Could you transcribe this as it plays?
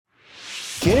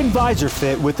Get Advisor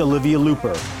Fit with Olivia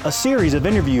Luper, a series of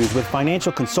interviews with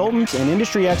financial consultants and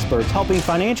industry experts helping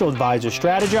financial advisors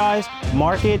strategize,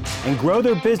 market, and grow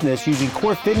their business using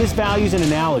core fitness values and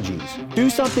analogies. Do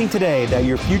something today that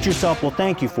your future self will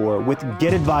thank you for with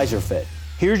Get Advisor Fit.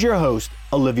 Here's your host,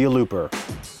 Olivia Luper.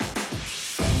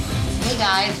 Hey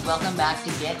guys, welcome back to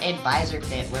Get Advisor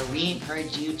Fit, where we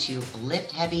encourage you to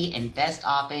lift heavy, invest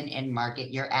often, and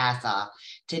market your ass off.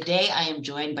 Today, I am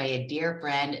joined by a dear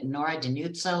friend, Lora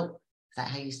DiNuzzo. Is that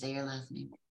how you say your last name?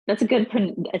 That's a good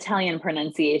Italian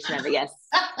pronunciation of it, yes.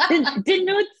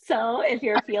 DiNuzzo if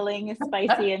you're feeling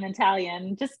spicy in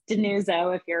Italian, just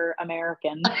DiNuzzo if you're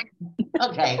American.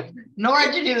 Okay, Lora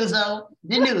DiNuzzo,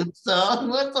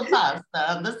 what's the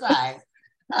pasta on the side?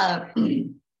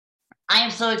 I am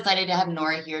so excited to have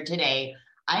Lora here today.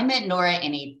 I met Lora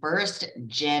in a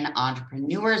first-gen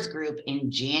entrepreneurs group in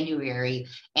January,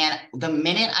 and the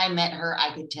minute I met her,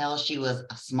 I could tell she was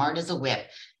smart as a whip.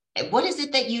 What is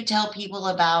it that you tell people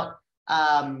about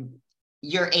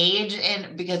your age,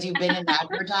 and because you've been in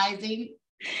advertising?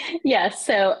 Yes.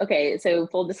 So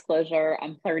full disclosure,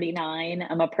 I'm 39.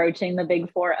 I'm approaching the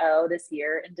big 40 this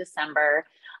year in December.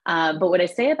 But what I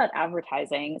say about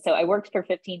advertising, so I worked for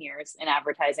 15 years in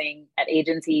advertising at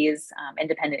agencies,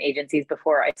 independent agencies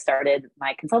before I started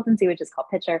my consultancy, which is called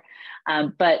Pitcher.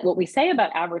 But what we say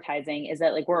about advertising is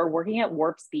that we're working at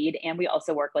warp speed and we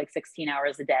also work 16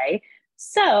 hours a day.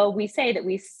 So we say that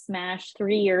we smash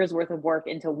 3 years worth of work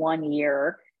into 1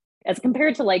 year as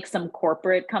compared to some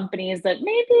corporate companies that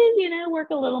maybe, work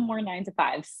a little more 9 to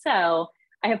 5. So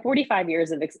I have 45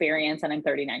 years of experience and I'm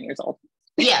 39 years old.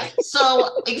 Yes.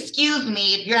 So excuse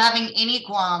me if you're having any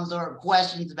qualms or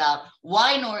questions about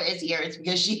why Lora is here. It's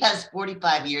because she has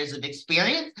 45 years of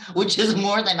experience, which is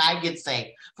more than I could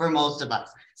say for most of us.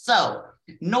 So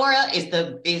Lora is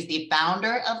the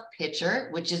founder of Pitcher,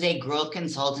 which is a growth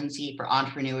consultancy for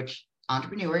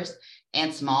entrepreneurs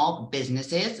and small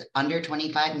businesses under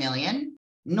 25 million.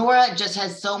 Lora just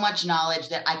has so much knowledge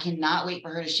that I cannot wait for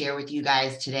her to share with you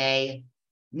guys today.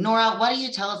 Lora, why don't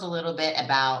you tell us a little bit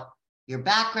about your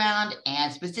background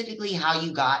and specifically how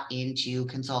you got into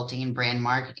consulting and brand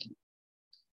marketing?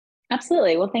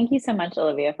 Absolutely. Well, thank you so much,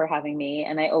 Olivia, for having me.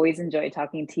 And I always enjoy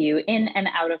talking to you in and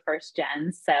out of first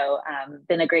gen. So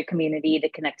been a great community to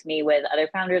connect me with other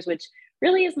founders, which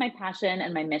really is my passion.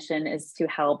 And my mission is to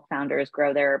help founders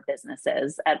grow their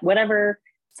businesses at whatever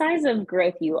size of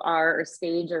growth you are or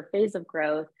stage or phase of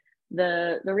growth.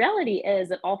 The reality is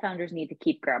that all founders need to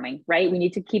keep growing, right? We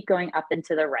need to keep going up and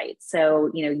to the right. So,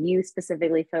 you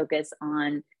specifically focus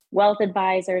on wealth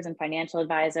advisors and financial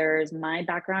advisors. My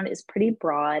background is pretty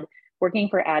broad. Working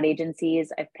for ad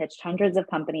agencies, I've pitched hundreds of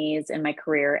companies in my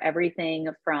career, everything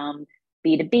from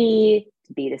B2B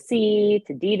to B2C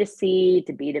to D2C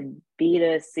to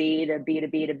B2B2C to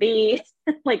B2B2B,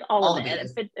 all of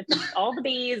it. It's all the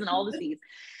B's and all the C's.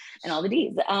 And all the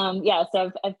D's.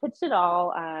 So I've pitched it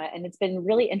all. And it's been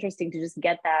really interesting to just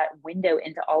get that window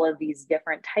into all of these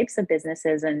different types of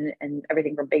businesses and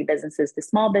everything from big businesses to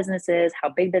small businesses, how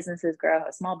big businesses grow,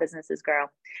 how small businesses grow.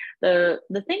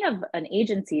 The thing of an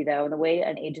agency, though, the way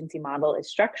an agency model is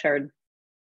structured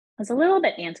is a little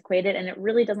bit antiquated and it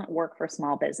really doesn't work for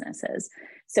small businesses.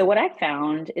 So what I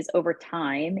found is over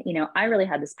time, I really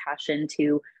had this passion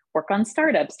to work on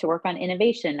startups, to work on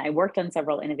innovation. I worked on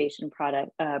several innovation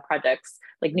projects,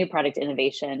 like new product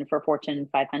innovation for Fortune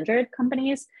 500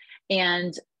 companies.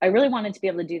 And I really wanted to be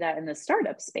able to do that in the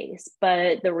startup space.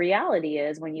 But the reality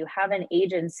is when you have an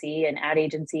agency, an ad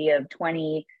agency of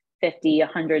 20, 50,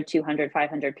 100, 200,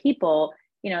 500 people,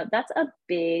 that's a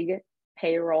big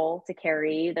payroll to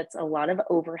carry. That's a lot of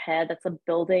overhead. That's a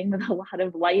building with a lot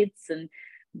of lights and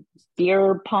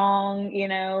beer pong,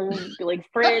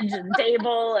 fridge and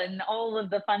table and all of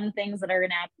the fun things that are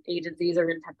in ad agencies or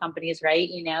in tech companies, right?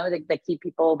 That keep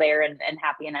people there and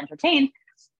happy and entertained.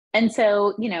 And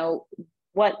so,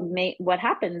 what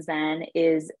happens then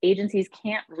is agencies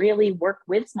can't really work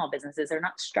with small businesses. They're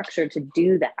not structured to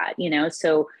do that,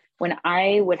 So when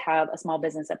I would have a small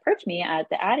business approach me at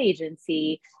the ad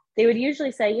agency, they would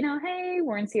usually say, hey,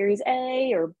 we're in Series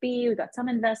A or B, we got some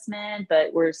investment,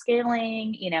 but we're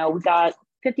scaling, we got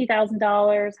 $50,000,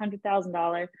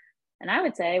 $100,000. And I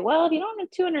would say, well, if you don't have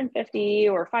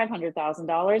 $250,000 or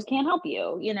 $500,000, can't help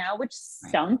you, which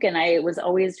stunk. And I was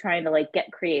always trying to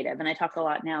get creative. And I talk a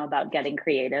lot now about getting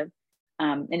creative.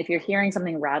 And if you're hearing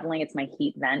something rattling, it's my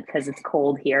heat vent because it's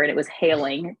cold here and it was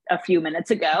hailing a few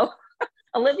minutes ago.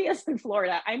 Olivia's in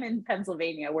Florida. I'm in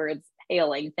Pennsylvania where it's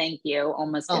hailing. Thank you.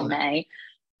 Almost in May.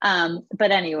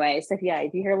 But anyway, so if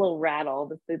you hear a little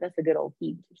rattle, that's a good old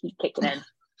heat kicking in.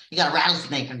 You got a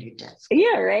rattlesnake on your desk.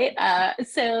 Yeah, right.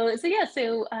 So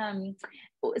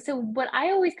what I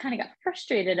always kind of got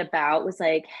frustrated about was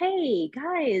like, hey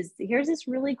guys, here's this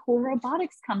really cool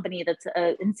robotics company that's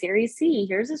in Series C.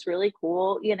 Here's this really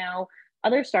cool,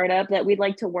 other startup that we'd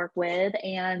like to work with.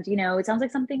 And, it sounds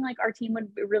like something like our team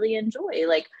would really enjoy.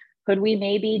 Like, could we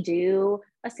maybe do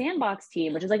a sandbox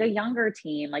team, which is like a younger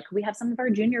team? Like, could we have some of our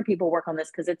junior people work on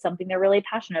this because it's something they're really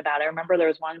passionate about? I remember there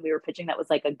was one we were pitching that was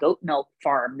like a goat milk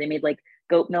farm. They made like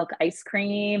goat milk ice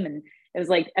cream, and it was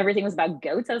like everything was about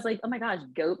goats. I was like, oh my gosh,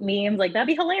 goat memes, like that'd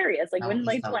be hilarious. Like, wouldn't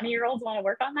like 20-year-olds want to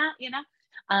work on that,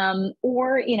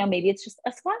 or maybe it's just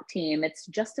a SWAT team. It's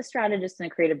just a strategist and a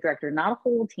creative director, not a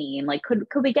whole team. Like, could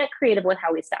we get creative with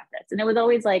how we staff this? And it was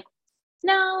always like,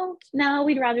 no,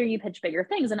 we'd rather you pitch bigger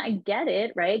things. And I get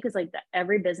it, right? Because like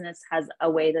every business has a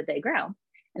way that they grow.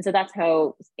 And so that's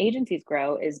how agencies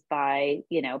grow, is by,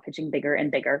 pitching bigger and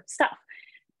bigger stuff.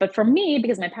 But for me,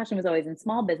 because my passion was always in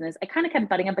small business, I kind of kept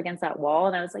butting up against that wall.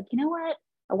 And I was like, you know what?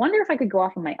 I wonder if I could go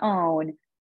off on my own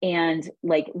and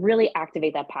like really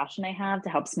activate that passion I have to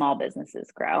help small businesses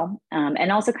grow.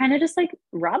 And also kind of just like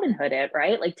Robin Hood it,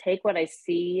 right? Like take what I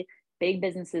see big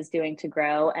businesses doing to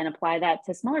grow and apply that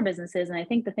to smaller businesses. And I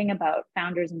think the thing about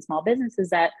founders and small business is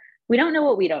that we don't know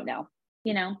what we don't know,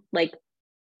 like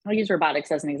I'll use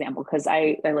robotics as an example because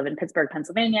I live in Pittsburgh,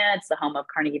 Pennsylvania. It's the home of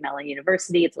Carnegie Mellon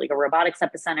University. It's like a robotics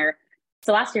epicenter.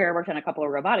 So last year I worked on a couple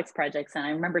of robotics projects, and I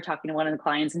remember talking to one of the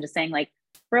clients and just saying like,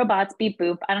 robots, beep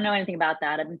boop. I don't know anything about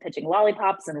that. I've been pitching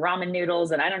lollipops and ramen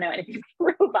noodles, and I don't know anything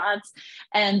about robots.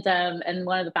 And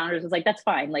one of the founders was like, that's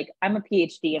fine. Like, I'm a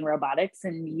PhD in robotics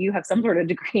and you have some sort of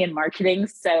degree in marketing.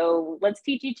 So let's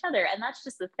teach each other. And that's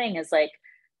just the thing, is like,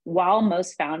 while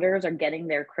most founders are getting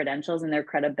their credentials and their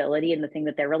credibility and the thing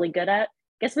that they're really good at,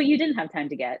 guess what you didn't have time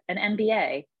to get? An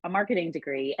MBA, a marketing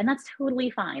degree. And that's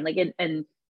totally fine. Like, and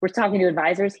we're talking to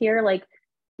advisors here, like,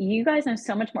 you guys know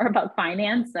so much more about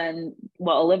finance than,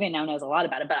 well, Olivia now knows a lot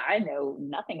about it, but I know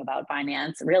nothing about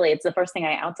finance. Really, it's the first thing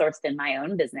I outsourced in my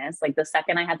own business. Like the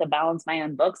second I had to balance my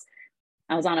own books,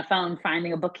 I was on a phone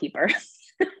finding a bookkeeper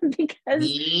because,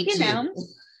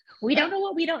 we don't know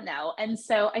what we don't know. And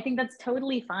so I think that's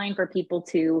totally fine for people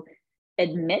to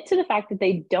admit to the fact that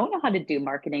they don't know how to do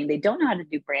marketing. They don't know how to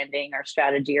do branding or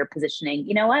strategy or positioning.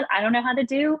 You know what? I don't know how to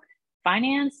do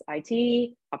finance,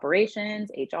 IT,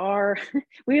 operations, HR.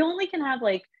 We only can have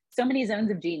like so many zones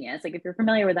of genius. Like if you're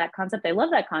familiar with that concept, I love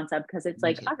that concept because it's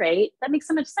like, all right, that makes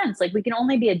so much sense. Like we can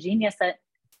only be a genius at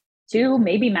 2,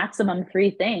 maybe maximum 3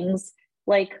 things.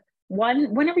 Like when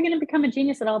are we going to become a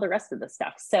genius at all the rest of the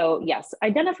stuff? So yes,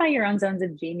 identify your own zones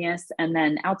of genius and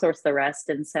then outsource the rest.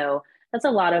 And so that's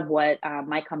a lot of what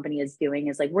my company is doing,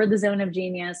 is like, we're the zone of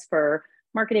genius for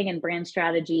marketing and brand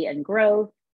strategy and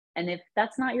growth. And if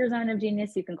that's not your zone of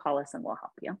genius, you can call us and we'll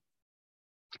help you.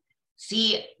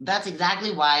 See, that's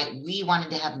exactly why we wanted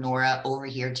to have Nora over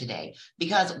here today,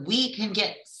 because we can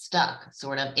get stuck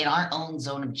sort of in our own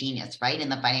zone of genius, right? In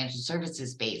the financial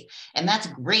services space. And that's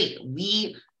great.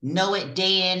 We know it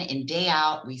day in and day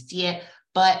out. We see it,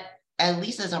 but at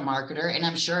least as a marketer, and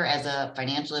I'm sure as a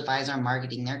financial advisor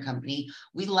marketing their company,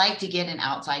 we like to get an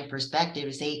outside perspective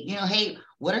to say, hey,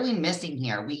 what are we missing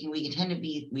here? We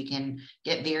can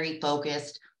get very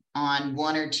focused on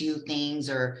 1 or 2 things,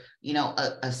 or,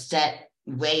 a set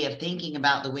way of thinking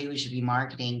about the way we should be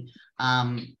marketing.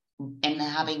 And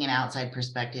having an outside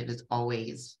perspective is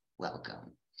always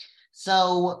welcome.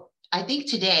 So I think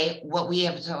today what we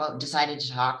have decided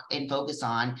to talk and focus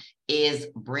on is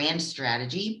brand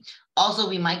strategy. Also,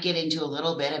 we might get into a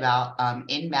little bit about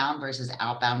inbound versus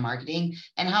outbound marketing,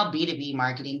 and how B2B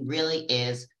marketing really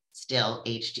is still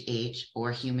H to H,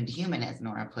 or human to human, as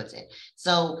Nora puts it.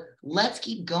 So let's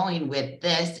keep going with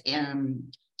this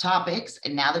topics.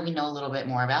 And now that we know a little bit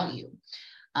more about you.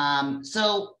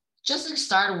 So just to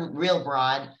start real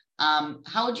broad,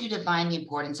 how would you define the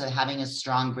importance of having a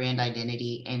strong brand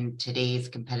identity in today's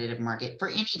competitive market for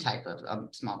any type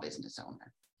of small business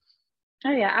owner?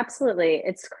 Oh yeah, absolutely.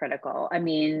 It's critical. I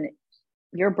mean,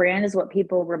 your brand is what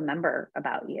people remember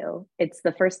about you. It's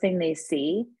the first thing they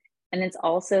see. And it's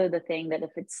also the thing that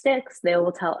if it sticks, they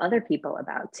will tell other people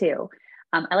about too.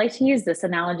 I like to use this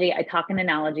analogy. I talk in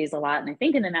analogies a lot and I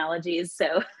think in analogies.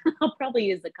 So I'll probably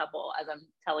use a couple as I'm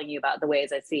telling you about the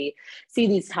ways I see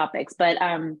these topics. But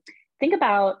think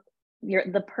about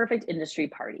the perfect industry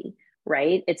party,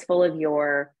 right? It's full of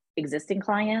your existing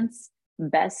clients,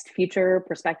 best future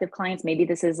prospective clients. Maybe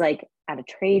this is like at a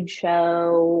trade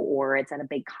show or it's at a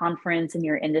big conference in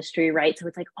your industry, right? So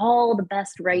it's like all the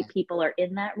best right people are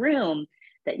in that room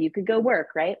that you could go work,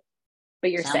 right?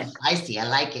 But you're sick. Spicy. I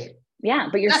like it. Yeah,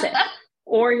 but you're sick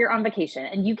or you're on vacation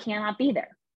and you cannot be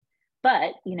there.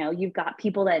 But, you know, you've got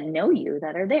people that know you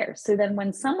that are there. So then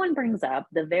when someone brings up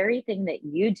the very thing that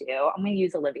you do, I'm going to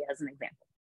use Olivia as an example.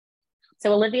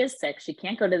 So Olivia's sick. She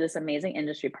can't go to this amazing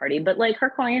industry party, but like her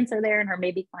clients are there and her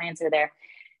maybe clients are there.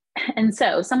 And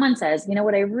so someone says, you know,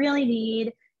 what I really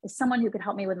need is someone who could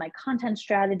help me with my content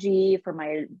strategy for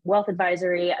my wealth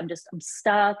advisory. I'm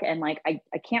stuck and like, I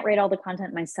can't write all the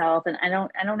content myself and I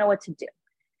don't know what to do.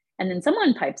 And then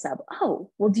someone pipes up,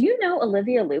 oh, well, do you know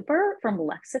Olivia Looper from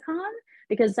Lexicon?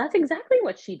 Because that's exactly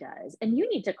what she does. And you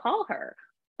need to call her.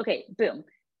 Okay, boom,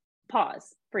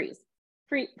 pause, freeze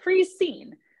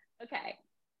scene. Okay,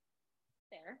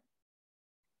 there.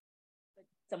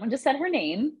 Someone just said her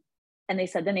name and they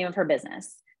said the name of her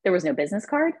business. There was no business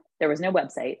card. There was no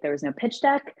website. There was no pitch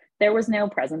deck. There was no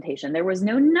presentation. There was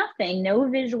no nothing, no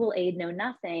visual aid, no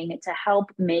nothing to help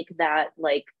make that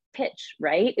like pitch,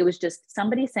 right? It was just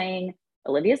somebody saying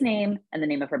Olivia's name and the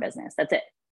name of her business. That's it.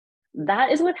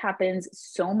 That is what happens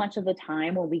so much of the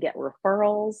time when we get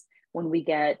referrals, when we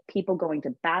get people going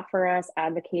to bat for us,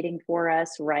 advocating for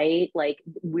us, right? Like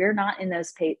we're not in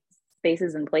those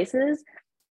spaces and places,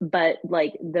 but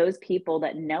like those people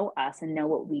that know us and know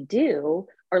what we do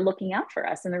are looking out for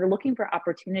us and they're looking for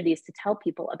opportunities to tell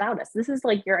people about us. This is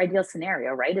like your ideal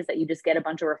scenario, right? Is that you just get a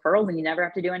bunch of referrals and you never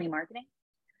have to do any marketing.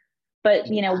 But,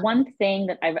 you know, one thing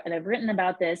that I've written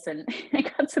about this and I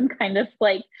got some kind of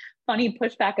like funny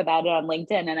pushback about it on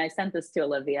LinkedIn. And I sent this to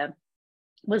Olivia,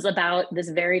 was about this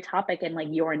very topic and like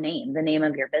your name, the name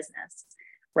of your business,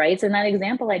 right? So in that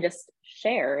example I just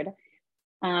shared,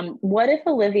 what if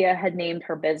Olivia had named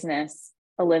her business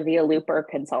Olivia Looper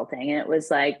Consulting? And it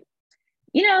was like,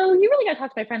 you know, you really got to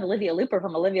talk to my friend Olivia Looper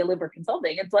from Olivia Looper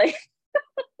Consulting. It's like,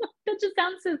 that just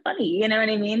sounds so funny. You know what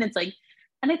I mean? It's like,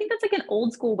 and I think that's like an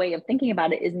old school way of thinking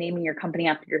about it, is naming your company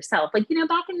after yourself. Like, you know,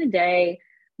 back in the day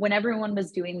when everyone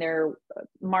was doing their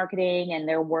marketing and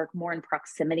their work more in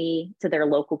proximity to their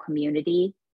local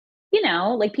community, you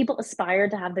know, like people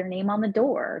aspired to have their name on the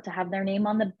door, to have their name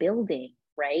on the building,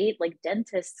 right? Like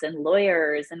dentists and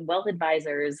lawyers and wealth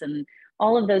advisors and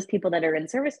all of those people that are in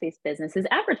service-based businesses,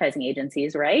 advertising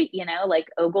agencies, right? You know, like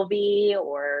Ogilvy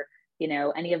or, you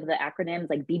know, any of the acronyms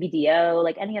like BBDO,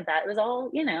 like any of that, it was all,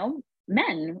 you know,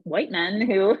 men, white men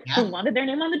who wanted their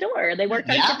name on the door. They worked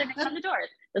hard to get their name on the door.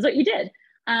 That's what you did.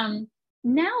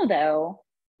 Now though,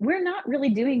 we're not really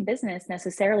doing business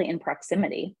necessarily in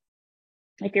proximity.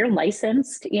 If you're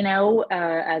licensed, you know,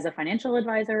 as a financial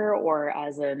advisor or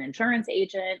as an insurance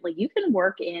agent, like you can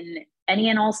work in any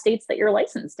and all states that you're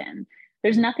licensed in.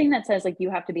 There's nothing that says like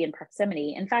you have to be in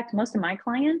proximity. In fact, most of my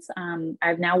clients,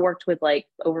 I've now worked with like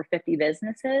over 50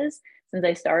 businesses since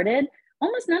I started.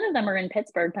 Almost none of them are in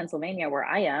Pittsburgh, Pennsylvania, where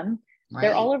I am. Right.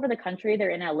 They're all over the country. They're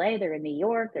in LA, they're in New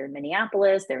York, they're in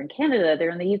Minneapolis, they're in Canada,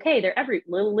 they're in the UK, they're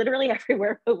literally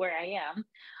everywhere where I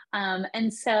am.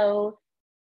 And so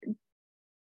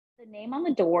the name on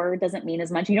the door doesn't mean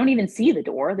as much. You don't even see the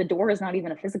door. The door is not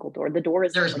even a physical door. The door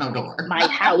is there's like no door. My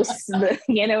house.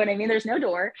 You know what I mean? There's no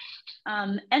door.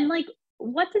 And like,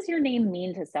 what does your name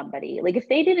mean to somebody? Like if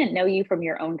they didn't know you from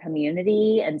your own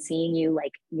community and seeing you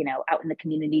like, you know, out in the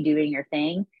community doing your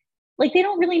thing, like they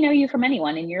don't really know you from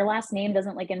anyone, and your last name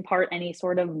doesn't like impart any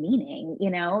sort of meaning,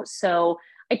 you know? So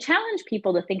I challenge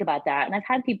people to think about that. And I've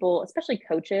had people, especially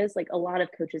coaches, like a lot of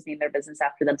coaches name their business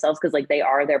after themselves because like they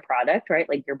are their product, right?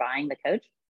 Like you're buying the coach.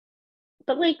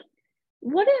 But like,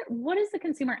 what is the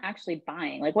consumer actually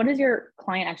buying? Like, what is your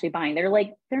client actually buying? They're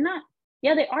not,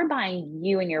 yeah, they are buying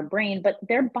you and your brain, but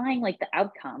they're buying like the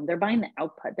outcome. They're buying the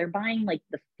output. They're buying like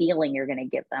the feeling you're going to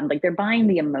give them. Like they're buying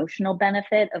the emotional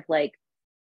benefit of like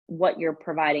what you're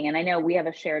providing. And I know we have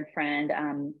a shared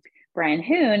friend, Brian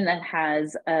Hoon, that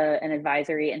has an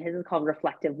advisory, and his is called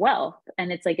Reflective Wealth.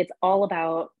 And it's like, it's all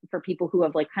about for people who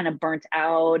have like kind of burnt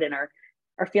out and are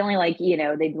feeling like, you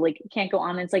know, they like can't go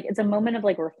on. It's like, it's a moment of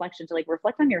like reflection to like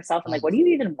reflect on yourself and like, what do you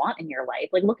even want in your life?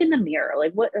 Like look in the mirror,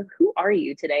 like who are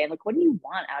you today? And like, what do you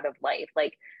want out of life?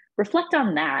 Like reflect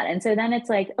on that. And so then it's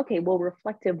like, okay, well,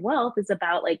 reflective wealth is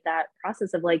about like that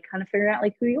process of like kind of figuring out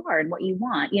like who you are and what you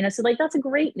want, you know? So like, that's a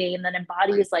great name that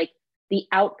embodies like the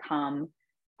outcome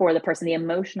for the person, the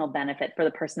emotional benefit for the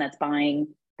person that's buying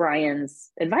Brian's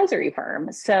advisory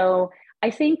firm. So I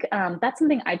think that's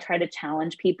something I try to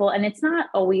challenge people. And it's not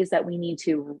always that we need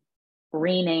to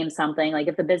rename something. Like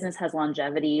if the business has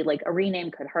longevity, like a rename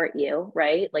could hurt you,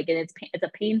 right? Like, and it's a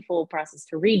painful process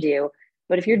to redo.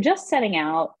 But if you're just setting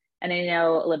out, and I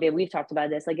know, Olivia, we've talked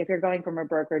about this, like if you're going from a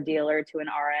broker dealer to an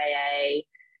RIA,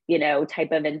 you know,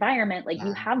 type of environment, like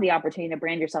you have the opportunity to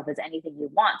brand yourself as anything you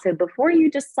want. So before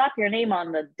you just slap your name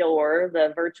on the door,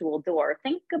 the virtual door,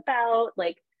 think about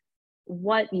like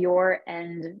what your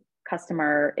end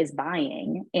customer is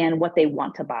buying and what they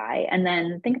want to buy. And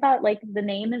then think about like the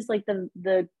name is like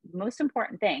the most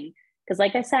important thing. Because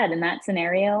like I said, in that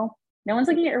scenario, no one's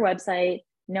looking at your website,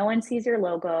 no one sees your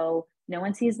logo, no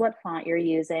one sees what font you're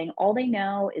using. All they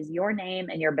know is your name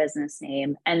and your business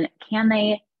name. And can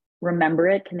they remember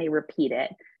it? Can they repeat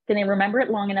it? Can they remember it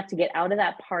long enough to get out of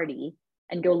that party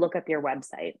and go look up your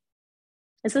website?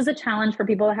 This is a challenge for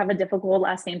people that have a difficult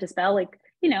last name to spell. Like,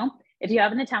 if you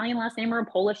have an Italian last name or a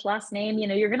Polish last name,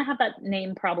 you're going to have that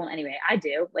name problem anyway. I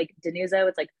do. Like DiNuzzo,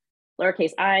 it's like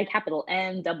lowercase I, capital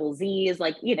N, double Z is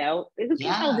like, who can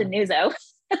spell DiNuzzo?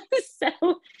 So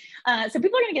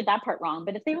people are going to get that part wrong.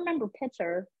 But if they remember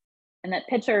pitcher, and that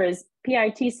pitcher is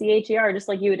Pitcher, just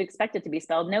like you would expect it to be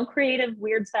spelled, no creative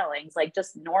weird spellings, like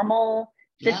just normal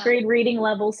fifth grade reading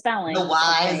level spelling. The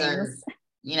Y's or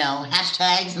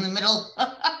hashtags in the middle.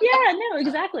 Yeah, no,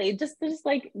 exactly. Just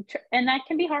like, and that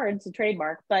can be hard to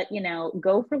trademark, but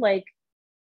go for like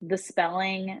the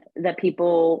spelling that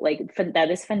people like,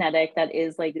 that is phonetic, that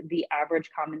is like the average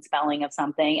common spelling of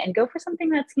something, and go for something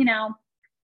that's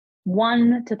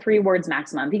 1 to 3 words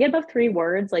maximum. If you get above 3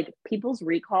 words, like people's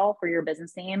recall for your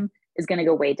business name is going to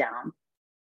go way down.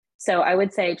 So I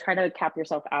would say try to cap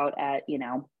yourself out at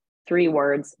 3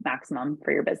 words maximum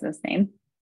for your business name.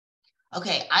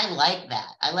 Okay, I like that.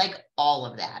 I like all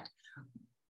of that.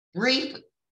 Brief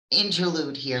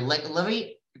interlude here.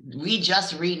 We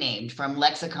just renamed from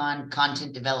Lexicon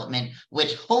Content Development,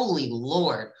 which, holy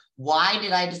Lord, why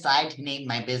did I decide to name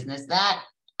my business that?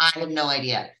 I have no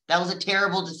idea. That was a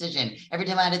terrible decision. Every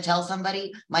time I had to tell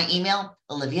somebody, my email,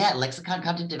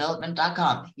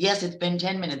 olivia@lexiconcontentdevelopment.com. Yes, it's been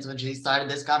 10 minutes when we started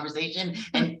this conversation.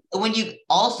 And when you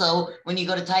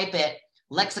go to type it,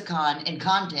 lexicon and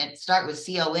content start with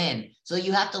CON. So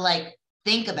you have to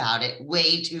think about it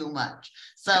way too much.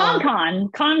 So con.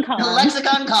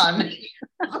 Lexicon con.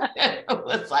 It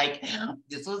was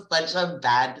this was such a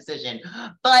bad decision.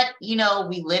 But, we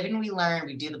live and we learn.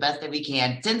 We do the best that we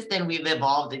can. Since then, we've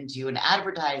evolved into an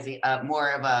advertising,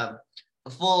 more of a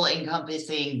full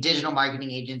encompassing digital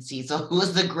marketing agency. So it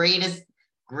was the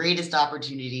greatest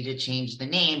opportunity to change the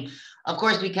name. Of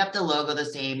course, we kept the logo the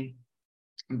same.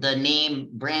 The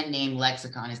brand name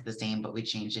Lexicon is the same, but we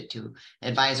changed it to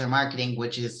Advisor Marketing,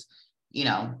 which is,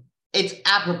 it's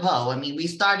apropos. I mean, we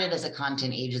started as a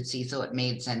content agency, so it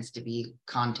made sense to be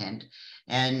content.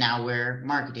 And now we're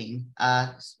marketing,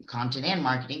 content and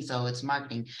marketing. So it's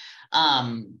marketing.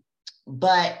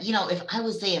 But, if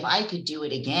I could do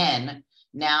it again,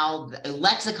 now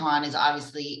lexicon is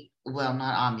obviously, well,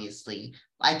 not obviously.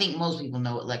 I think most people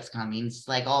know what lexicon means,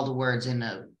 like all the words in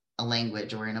a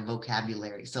language or in a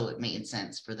vocabulary. So it made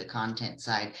sense for the content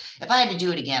side. If I had to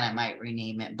do it again, I might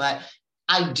rename it. But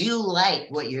I do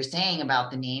like what you're saying about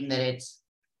the name, that it's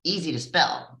easy to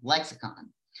spell,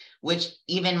 lexicon, which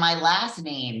even my last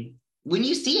name, when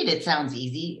you see it, it sounds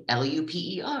easy,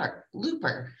 L-U-P-E-R,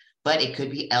 Looper, but it could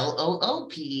be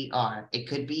L-O-O-P-E-R. It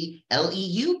could be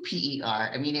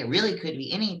L-E-U-P-E-R. I mean, it really could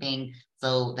be anything.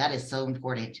 So that is so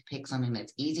important to pick something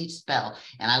that's easy to spell.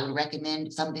 And I would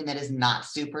recommend something that is not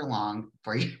super long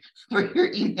for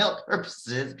your email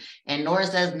purposes. And Nora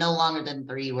says no longer than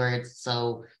 3 words.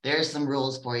 So there's some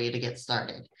rules for you to get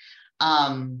started.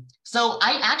 So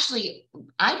I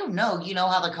don't know,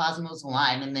 how the cosmos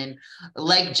align. And then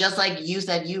just like you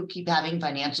said, you keep having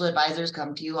financial advisors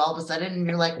come to you all of a sudden and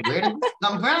you're like, where did this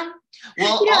come from?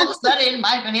 Well, all of a sudden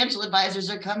my financial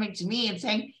advisors are coming to me and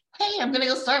saying, hey, I'm going to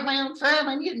go start my own firm.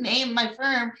 I need to name my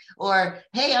firm. Or,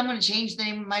 hey, I'm going to change the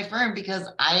name of my firm because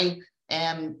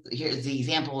here's the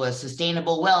example of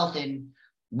sustainable wealth. And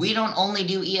we don't only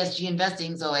do ESG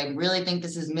investing. So I really think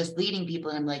this is misleading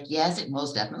people. And I'm like, yes, it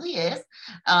most definitely is.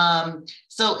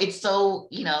 So it's so,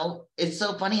 it's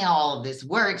so funny how all of this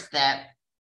works that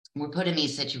we're put in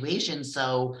these situations.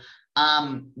 So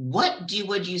what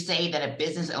would you say that a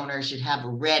business owner should have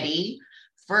ready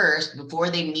first before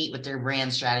they meet with their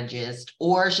brand strategist?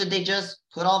 Or should they just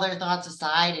put all their thoughts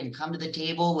aside and come to the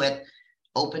table with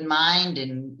open mind?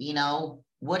 And,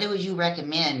 what would you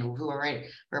recommend for a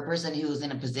person who's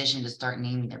in a position to start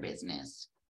naming their business?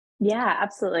 Yeah,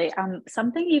 absolutely.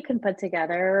 Something you can put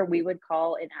together, we would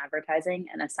call in advertising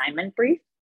an assignment brief.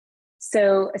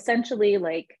 So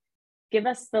essentially, give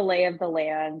us the lay of the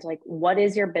land. What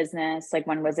is your business?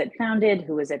 When was it founded?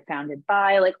 Who was it founded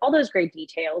by? All those great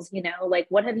details,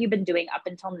 what have you been doing up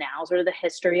until now? Sort of the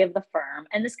history of the firm.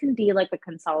 And this can be a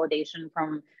consolidation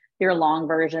from your long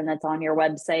version that's on your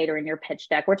website or in your pitch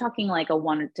deck. We're talking a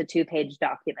 1 to 2 page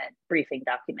briefing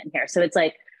document here. So it's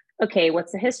okay,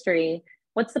 what's the history?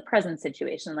 What's the present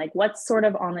situation? What's sort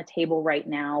of on the table right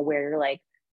now where you're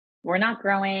we're not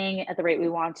growing at the rate we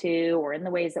want to, or in the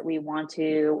ways that we want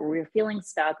to, or we're feeling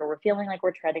stuck, or we're feeling like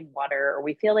we're treading water, or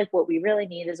we feel like what we really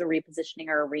need is a repositioning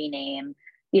or a rename,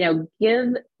 give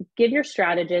your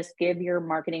strategist, give your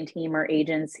marketing team or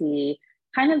agency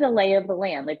kind of the lay of the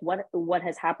land, like what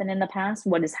has happened in the past,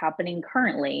 what is happening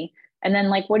currently, and then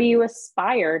like what do you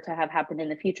aspire to have happened in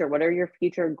the future? What are your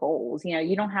future goals?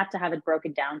 You don't have to have it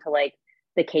broken down to like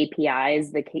the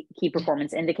KPIs, the key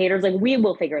performance indicators, like we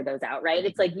will figure those out, right?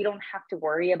 It's like you don't have to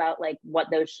worry about like what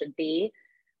those should be,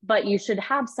 but you should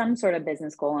have some sort of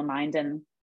business goal in mind. And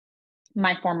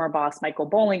my former boss, Michael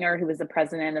Bollinger, who was the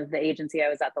president of the agency I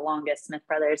was at the longest, Smith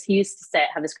Brothers, he used to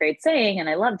have this great saying, and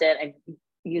I loved it. I've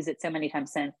used it so many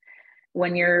times since.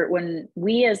 When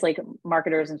we as like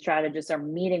marketers and strategists are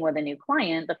meeting with a new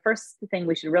client, the first thing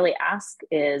we should really ask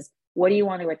is, what do you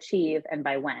want to achieve and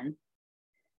by when?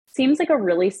 Seems like a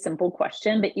really simple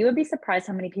question, but you would be surprised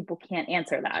how many people can't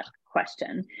answer that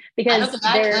question because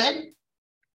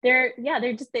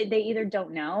they're just, they either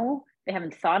don't know, they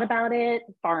haven't thought about it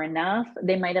far enough.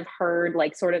 They might have heard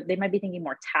like they might be thinking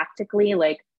more tactically,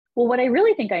 like, well, what I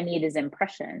really think I need is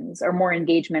impressions or more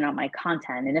engagement on my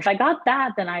content. And if I got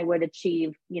that, then I would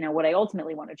achieve, what I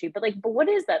ultimately want to achieve. But what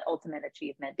is that ultimate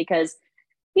achievement? Because,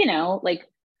 like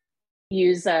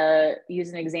use an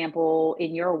example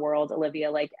in your world,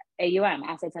 Olivia, like AUM,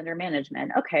 assets under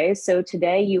management. Okay, so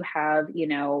today you have,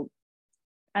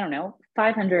 I don't know,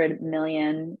 500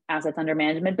 million assets under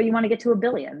management, but you want to get to $1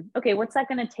 billion. Okay, what's that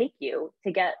going to take you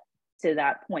to get to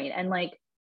that point? And like,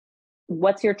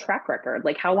 what's your track record?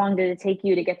 Like, how long did it take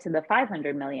you to get to the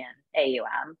 500 million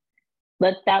AUM?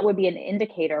 That would be an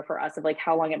indicator for us of like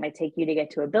how long it might take you to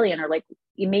get to $1 billion, or like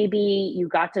maybe you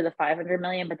got to the 500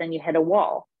 million, but then you hit a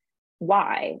wall.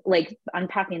 Why? Like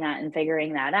unpacking that and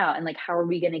figuring that out. And like, how are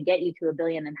we going to get you to $1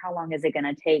 billion, and how long is it going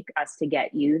to take us to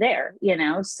get you there?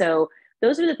 So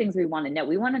those are the things we want to know.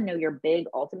 We want to know your big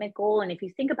ultimate goal. And if you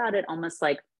think about it almost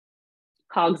like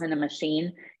cogs in a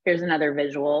machine, here's another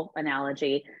visual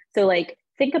analogy. So like,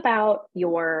 think about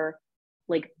your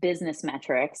like business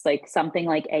metrics, like something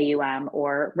like AUM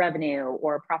or revenue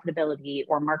or profitability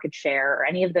or market share or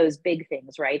any of those big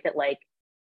things, right? That like,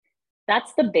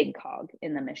 that's the big cog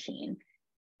in the machine.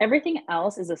 Everything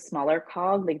else is a smaller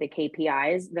cog, like the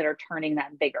KPIs that are turning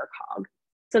that bigger cog.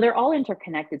 So they're all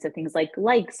interconnected. So things like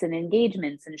likes and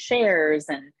engagements and shares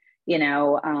and,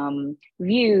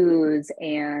 views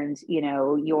and,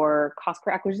 your cost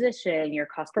per acquisition, your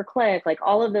cost per click, like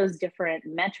all of those different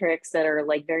metrics that are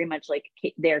like very much like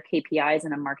their KPIs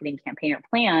in a marketing campaign or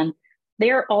plan,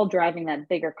 they are all driving that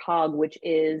bigger cog, which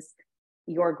is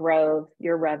your growth,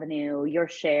 your revenue, your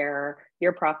share,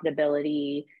 your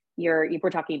profitability, we're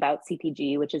talking about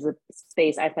CPG, which is a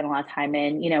space I spend a lot of time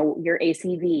in, your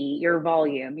ACV, your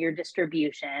volume, your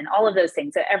distribution, all of those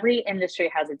things. So every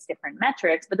industry has its different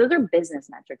metrics, but those are business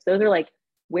metrics. Those are like,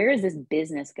 where is this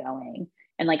business going?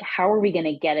 And like, how are we going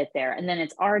to get it there? And then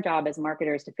it's our job as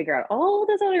marketers to figure out all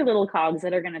those other little cogs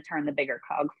that are going to turn the bigger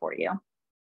cog for you.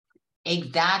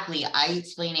 Exactly. I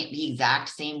explain it the exact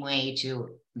same way to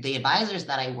the advisors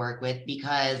that I work with,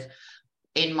 because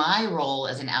in my role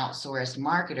as an outsourced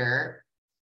marketer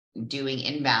doing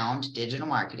inbound digital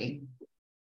marketing,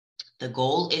 the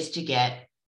goal is to get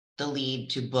the lead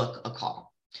to book a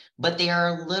call. But there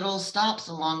are little stops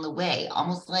along the way,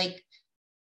 almost like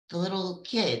the little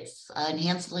kids in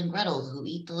Hansel and Gretel who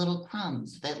eat the little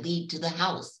crumbs that lead to the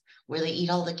house where they eat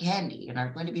all the candy and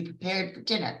are going to be prepared for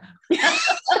dinner.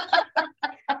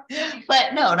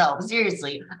 But no,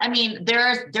 seriously. I mean, there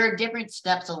are different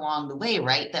steps along the way,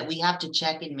 right? That we have to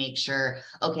check and make sure,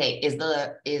 okay, is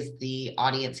the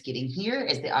audience getting here?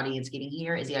 Is the audience getting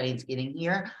here? Is the audience getting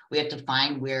here? We have to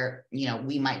find where,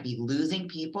 we might be losing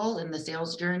people in the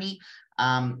sales journey,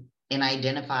 and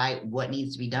identify what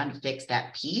needs to be done to fix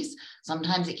that piece.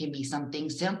 Sometimes it can be something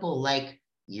simple like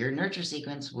your nurture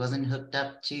sequence wasn't hooked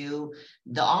up to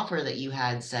the offer that you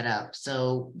had set up,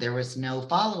 so there was no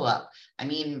follow-up. I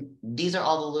mean, these are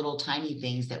all the little tiny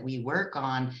things that we work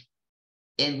on,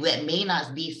 and that may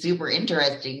not be super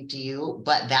interesting to you,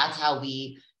 but that's how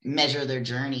we measure their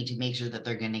journey to make sure that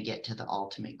they're going to get to the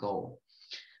ultimate goal.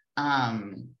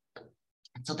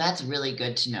 So that's really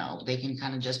good to know. They can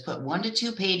kind of just put 1 to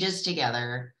 2 pages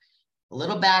together, a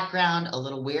little background, a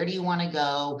little where do you want to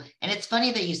go? And it's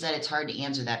funny that you said it's hard to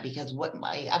answer that, because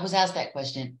I was asked that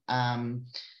question.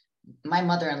 My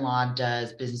mother-in-law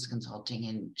does business consulting,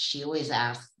 and she always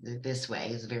asks this way.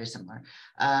 It's very similar.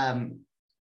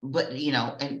 But in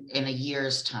a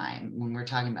year's time, when we're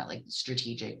talking about like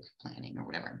strategic planning or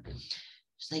whatever,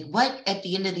 she's like, what at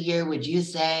the end of the year would you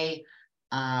say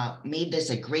made this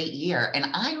a great year? And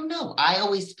I don't know. I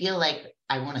always feel like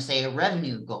I want to say a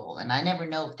revenue goal. And I never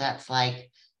know if that's like,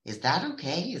 is that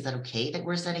okay? Is that okay that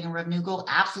we're setting a revenue goal?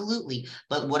 Absolutely.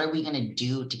 But what are we going to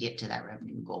do to get to that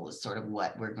revenue goal is sort of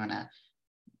what we're going to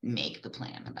make the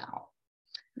plan about.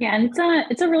 Yeah, and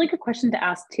it's a really good question to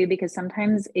ask too, because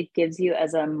sometimes it gives you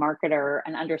as a marketer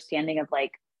an understanding of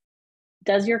like,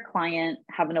 does your client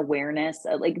have an awareness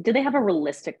of, like, do they have a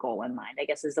realistic goal in mind, I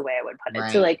guess is the way I would put it.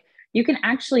 Right. So like you can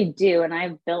actually do, and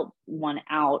I've built one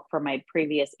out for my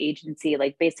previous agency,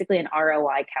 like basically an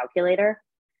ROI calculator.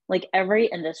 Like every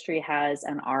industry has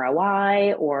an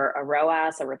ROI or a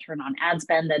ROAS, a return on ad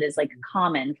spend, that is like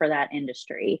common for that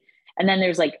industry. And then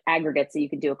there's like aggregates that you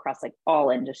could do across like all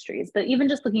industries, but even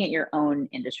just looking at your own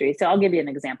industry. So I'll give you an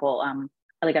example.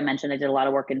 Like I mentioned, I did a lot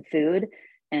of work in food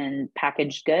and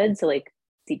packaged goods. So like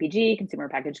CPG, consumer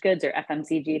packaged goods, or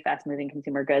FMCG, fast moving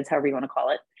consumer goods, however you want to call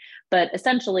it. But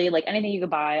essentially like anything you could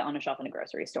buy on a shelf in a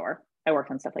grocery store. I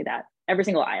worked on stuff like that. Every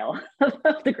single aisle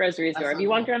of the grocery store. If you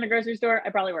walked around a grocery store, I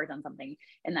probably worked on something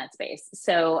in that space.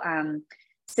 So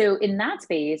in that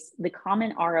space, the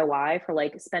common ROI for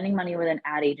like spending money with an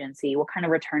ad agency, what kind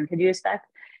of return could you expect?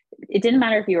 It didn't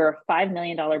matter if you were a $5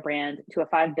 million brand to a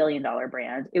 $5 billion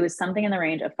brand. It was something in the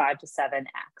range of 5 to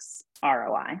 7x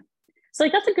ROI. So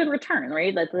like that's a good return,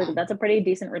 right? That's a pretty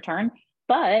decent return,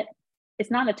 but it's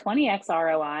not a 20x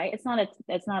ROI. It's not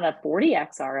a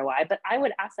 40x ROI, but I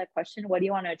would ask that question, what do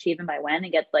you want to achieve and by when?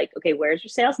 And get like, okay, where's your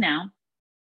sales now?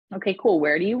 Okay, cool.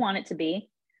 Where do you want it to be?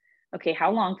 Okay,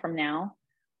 how long from now?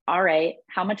 All right,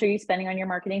 how much are you spending on your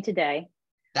marketing today?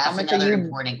 That's another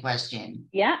important question.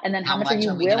 Yeah, and then how much are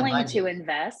you willing to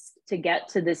invest to get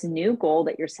to this new goal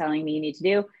that you're telling me you need to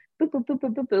do? Boop, boop, boop,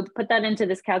 boop, boop, boop. Put that into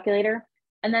this calculator.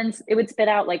 And then it would spit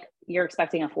out like you're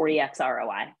expecting a 40x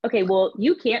ROI. Okay, well,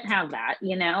 you can't have that,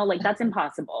 like that's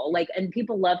impossible. Like, and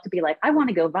people love to be like, I want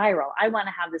to go viral. I want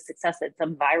to have the success that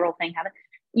some viral thing happened.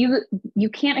 You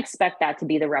can't expect that to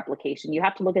be the replication. You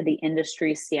have to look at the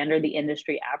industry standard, the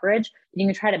industry average. You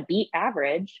can try to beat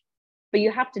average, but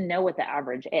you have to know what the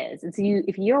average is. And so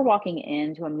if you're walking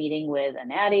into a meeting with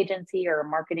an ad agency or a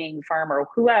marketing firm or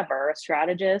whoever, a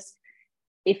strategist,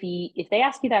 if they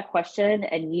ask you that question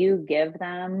and you give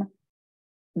them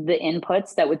the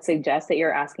inputs that would suggest that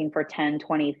you're asking for 10,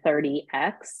 20,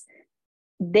 30x,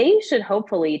 they should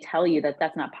hopefully tell you that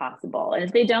that's not possible. And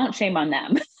if they don't, shame on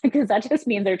them, because that just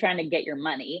means they're trying to get your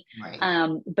money.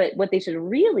 Right. But what they should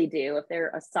really do, if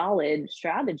they're a solid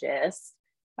strategist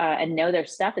and know their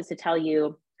stuff, is to tell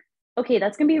you, okay,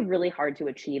 that's going to be really hard to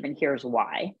achieve. And here's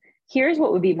why. Here's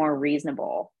what would be more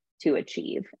reasonable to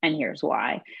achieve, and here's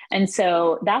why. And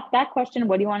so that question,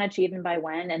 what do you want to achieve and by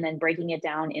when? And then breaking it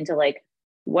down into like,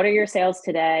 what are your sales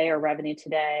today or revenue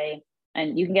today?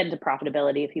 And you can get into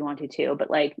profitability if you want to too,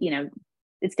 but like,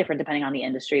 it's different depending on the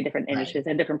industry. Different industries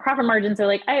have different profit margins. So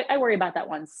like, I worry about that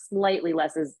one slightly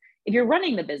less. As if you're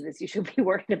running the business, you should be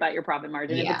worried about your profit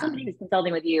margin. Yeah. If it's somebody who's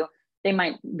consulting with you, they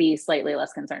might be slightly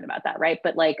less concerned about that, right?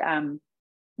 But like,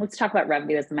 let's talk about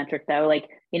revenue as the metric though. Like,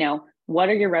 what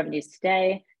are your revenues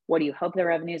today? What do you hope the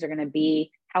revenues are going to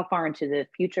be? How far into the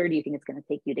future do you think it's going to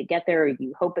take you to get there? Or do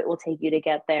you hope it will take you to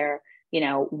get there?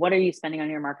 What are you spending on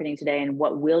your marketing today? And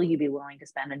what will you be willing to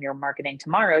spend on your marketing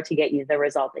tomorrow to get you the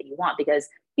result that you want? Because,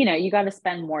 you got to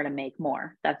spend more to make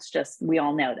more. That's just, we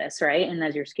all know this, right? And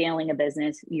as you're scaling a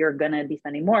business, you're going to be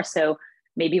spending more. So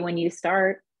maybe when you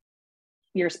start,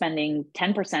 you're spending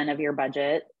 10% of your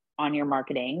budget on your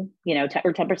marketing, or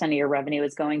 10% of your revenue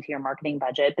is going to your marketing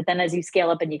budget. But then as you scale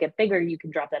up and you get bigger, you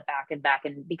can drop that back.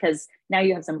 And because now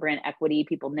you have some brand equity,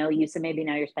 people know you. So maybe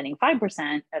now you're spending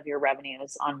 5% of your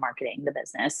revenues on marketing the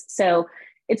business. So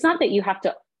it's not that you have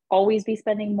to always be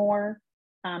spending more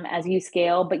as you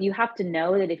scale, but you have to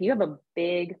know that if you have a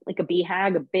big, like a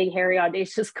BHAG, a big, hairy,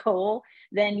 audacious goal,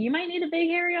 then you might need a big,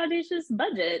 hairy, audacious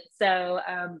budget. So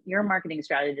your marketing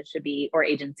strategist or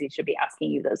agency should be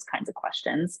asking you those kinds of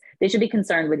questions. They should be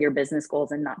concerned with your business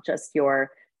goals and not just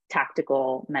your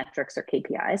tactical metrics or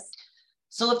KPIs.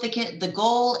 So if the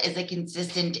goal is a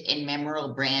consistent and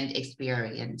memorable brand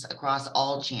experience across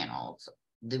all channels,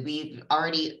 we've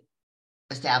already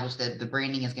established that the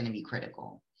branding is going to be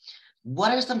critical.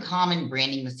 What are some common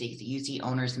branding mistakes that you see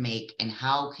owners make, and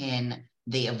how can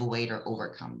they avoid or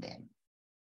overcome them?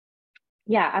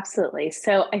 Yeah, absolutely.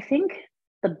 So I think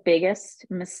the biggest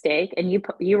mistake, and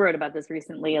you wrote about this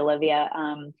recently, Olivia,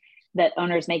 that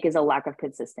owners make is a lack of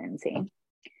consistency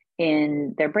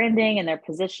in their branding and their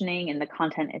positioning and the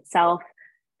content itself.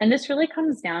 And this really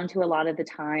comes down to a lot of the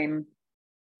time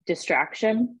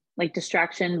distraction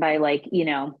by like,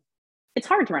 it's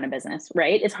hard to run a business,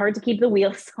 right? It's hard to keep the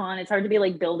wheels on. It's hard to be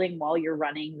like building while you're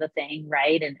running the thing,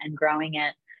 right? And growing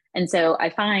it. And so I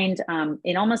find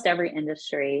in almost every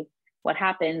industry, what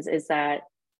happens is that,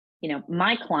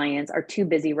 my clients are too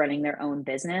busy running their own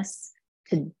business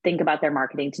to think about their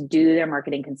marketing, to do their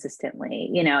marketing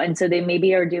consistently, and so they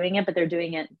maybe are doing it, but they're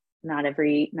doing it not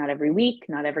every week,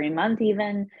 not every month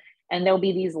even. And there'll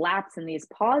be these laps and these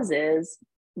pauses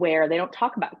where they don't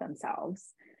talk about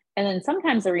themselves. And then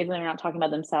sometimes the reason they're not talking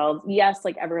about themselves, yes,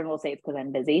 like everyone will say it's because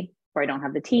I'm busy, or I don't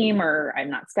have the team, or I'm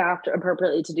not staffed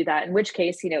appropriately to do that, in which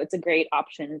case, it's a great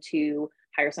option to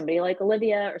hire somebody like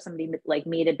Olivia or somebody like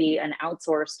me to be an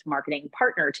outsourced marketing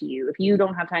partner to you. If you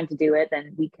don't have time to do it,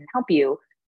 then we can help you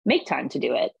make time to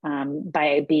do it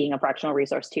by being a fractional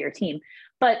resource to your team.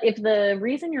 But if the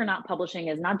reason you're not publishing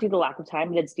is not due to lack of time,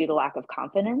 but it's due to lack of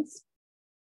confidence,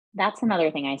 that's another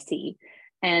thing I see.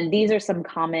 And these are some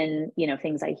common,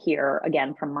 things I hear,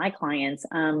 again, from my clients.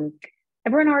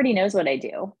 Everyone already knows what I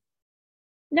do.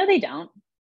 No, they don't.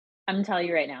 I'm gonna tell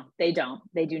you right now, they don't.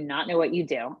 They do not know what you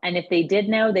do. And if they did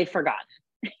know, they've forgotten.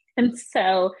 And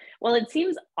so, well, it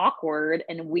seems awkward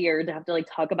and weird to have to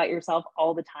talk about yourself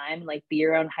all the time, be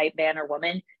your own hype man or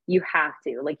woman. You have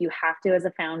to, as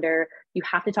a founder, you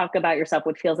have to talk about yourself,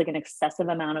 which feels like an excessive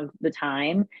amount of the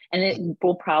time. And it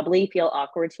will probably feel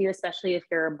awkward to you, especially if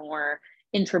you're a more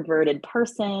introverted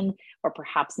person, or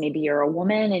perhaps maybe you're a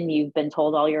woman and you've been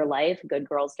told all your life, good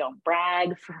girls don't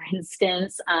brag, for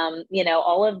instance.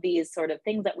 All of these sort of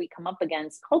things that we come up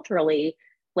against culturally,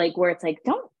 where it's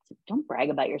don't brag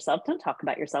about yourself. Don't talk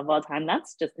about yourself all the time.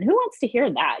 That's just, who wants to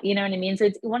hear that? You know what I mean? So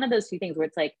it's one of those two things where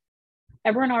it's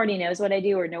everyone already knows what I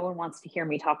do, or no one wants to hear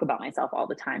me talk about myself all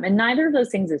the time. And neither of those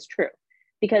things is true,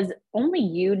 because only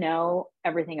you know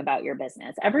everything about your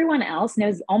business. Everyone else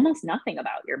knows almost nothing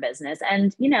about your business.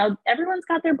 And, everyone's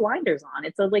got their blinders on.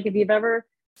 It's like if you've ever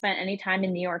spent any time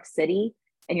in New York City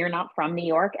and you're not from New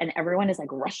York, and everyone is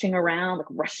rushing around,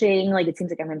 rushing, it seems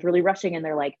like everyone's really rushing, and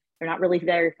they're not really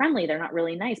very friendly. They're not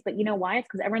really nice. But you know why? It's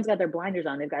because everyone's got their blinders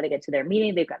on. They've got to get to their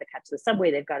meeting. They've got to catch the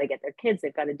subway. They've got to get their kids.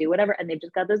 They've got to do whatever. And they've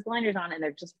just got those blinders on, and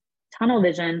they're just tunnel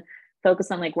vision,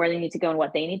 focused on where they need to go and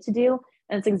what they need to do.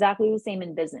 And it's exactly the same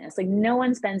in business. No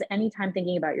one spends any time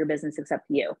thinking about your business except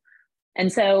you.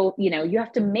 And so, you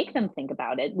have to make them think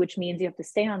about it, which means you have to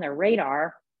stay on their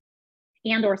radar,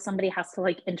 and or somebody has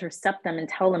to intercept them and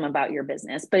tell them about your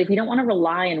business. But if you don't want to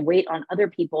rely and wait on other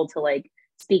people to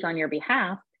speak on your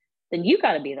behalf, then you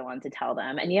got to be the one to tell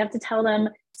them. And you have to tell them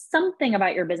something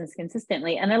about your business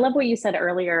consistently. And I love what you said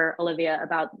earlier, Olivia,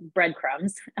 about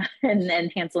breadcrumbs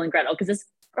and Hansel and Gretel, because this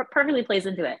perfectly plays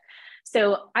into it.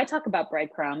 So I talk about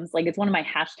breadcrumbs, it's one of my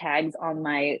hashtags on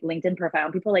my LinkedIn profile.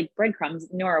 And people are like, breadcrumbs,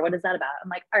 Nora, what is that about? I'm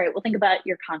like, all right, well, think about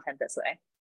your content this way.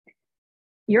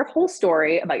 Your whole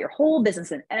story about your whole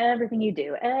business and everything you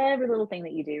do, every little thing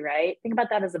that you do, right? Think about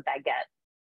that as a baguette.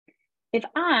 If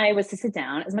I was to sit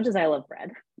down, as much as I love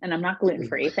bread, and I'm not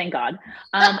gluten-free, thank God.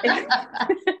 I'm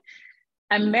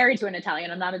married to an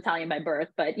Italian. I'm not Italian by birth,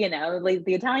 but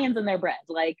the Italians and their bread,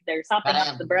 they're sopping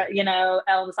up the bread,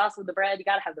 the sauce with the bread, you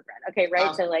got to have the bread. Okay.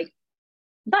 Right. So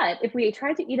but if we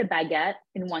tried to eat a baguette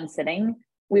in one sitting,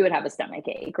 we would have a stomach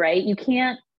ache, right? You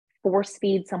can't force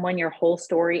feed someone your whole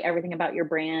story, everything about your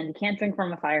brand. You can't drink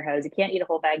from a fire hose. You can't eat a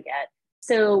whole baguette.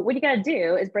 So what you got to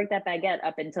do is break that baguette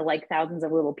up into thousands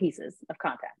of little pieces of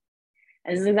content.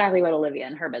 And this is exactly what Olivia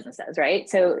and her business does, right?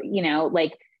 So,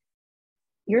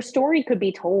 your story could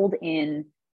be told in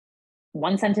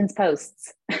one sentence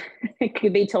posts. It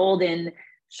could be told in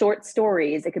short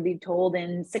stories. It could be told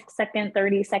in 6-second,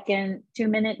 30-second,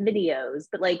 2-minute videos.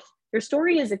 But your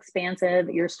story is expansive.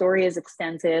 Your story is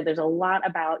extensive. There's a lot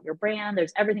about your brand.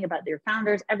 There's everything about your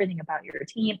founders, everything about your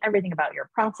team, everything about your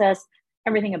process,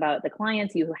 everything about the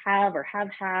clients you have or have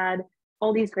had,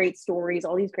 all these great stories,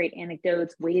 all these great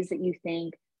anecdotes, ways that you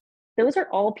think. Those are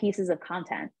all pieces of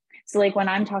content. So when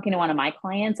I'm talking to one of my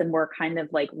clients and we're kind of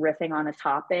riffing on a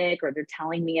topic, or they're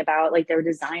telling me about their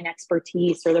design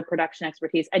expertise or their production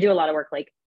expertise, I do a lot of work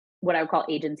what I would call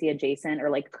agency adjacent,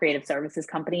 or creative services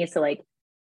companies. So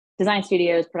design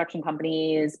studios, production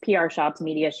companies, PR shops,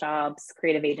 media shops,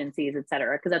 creative agencies, et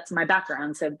cetera, because that's my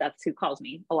background. So that's who calls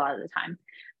me a lot of the time.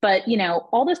 But,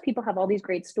 all those people have all these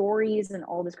great stories and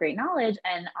all this great knowledge.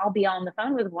 And I'll be on the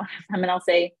phone with one of them and I'll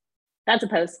say, that's a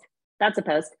post, that's a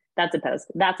post, that's a post,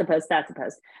 that's a post, that's a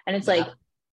post. And it's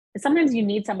sometimes you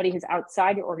need somebody who's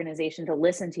outside your organization to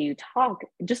listen to you talk,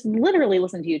 just literally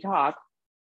listen to you talk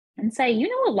and say, you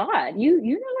know a lot, you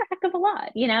know a heck of a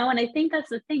lot, And I think that's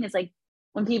the thing is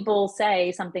when people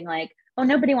say something oh,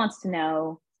 nobody wants to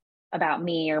know about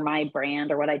me or my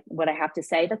brand or what I have to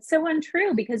say, that's so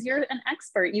untrue, because you're an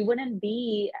expert. You wouldn't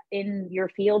be in your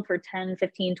field for 10,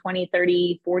 15, 20,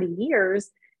 30, 40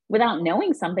 years without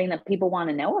knowing something that people want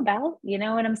to know about. You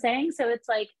know what I'm saying? So it's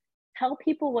tell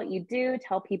people what you do,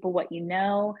 tell people what you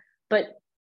know, but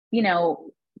you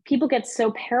know, people get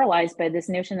so paralyzed by this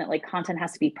notion that like content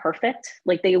has to be perfect.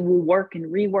 Like they will work and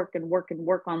rework and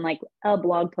work on like a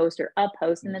blog post or a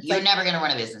post. And it's You're like, never going to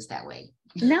run a business that way.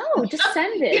 no, just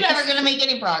send it. You're never going to make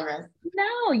any progress.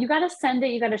 No, you got to send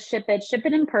it. You got to ship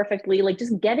it imperfectly. Like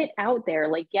just get it out there,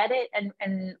 like get it.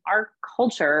 And our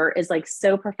culture is like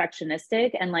so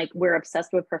perfectionistic and like we're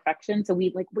obsessed with perfection. So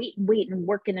we like wait and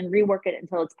work it and rework it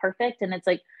until it's perfect. And it's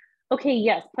like, okay,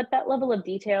 yes, put that level of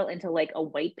detail into like a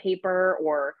white paper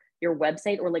or your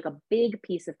website or like a big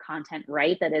piece of content,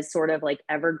 right? That is sort of like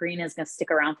evergreen, is going to stick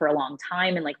around for a long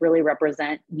time and like really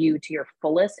represent you to your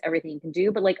fullest, everything you can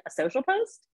do. But like a social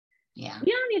post, yeah,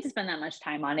 you don't need to spend that much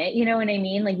time on it. You know what I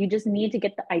mean? Like you just need to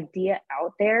get the idea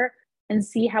out there and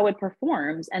see how it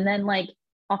performs. And then like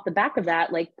off the back of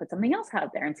that, like put something else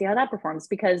out there and see how that performs,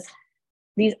 because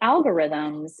these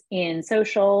algorithms in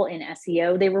social, in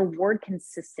SEO, they reward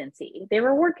consistency. They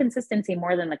reward consistency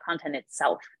more than the content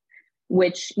itself,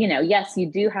 which, you know, yes, you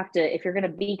do have to, if you're going to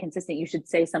be consistent, you should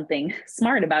say something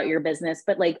smart about your business,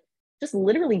 but like just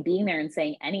literally being there and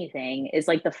saying anything is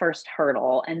like the first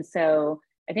hurdle. And so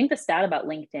I think the stat about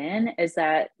LinkedIn is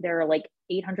that there are like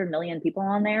 800 million people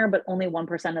on there, but only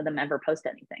 1% of them ever post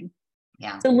anything.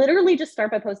 Yeah. So literally just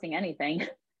start by posting anything.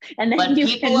 And then but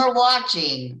people are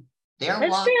watching. They're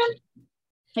watching. True.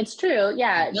 It's true.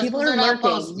 Yeah. Just people are they're not lurking.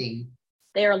 posting.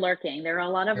 They are lurking. There are a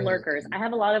lot of lurkers. I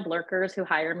have a lot of lurkers who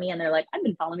hire me and they're like, I've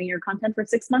been following your content for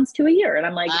 6 months to a year. And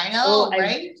I'm like, I know,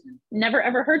 right? I've never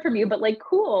ever heard from you, but like,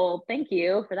 cool. Thank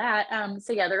you for that.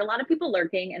 So yeah, there are a lot of people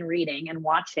lurking and reading and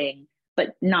watching,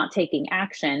 but not taking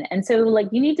action. And so like,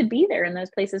 you need to be there in those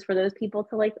places for those people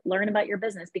to like learn about your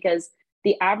business, because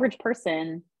the average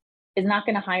person is not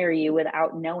going to hire you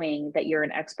without knowing that you're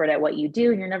an expert at what you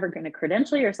do. And you're never going to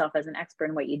credential yourself as an expert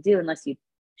in what you do unless you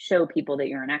show people that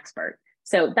you're an expert.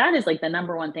 So that is like the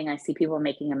number one thing I see people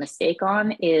making a mistake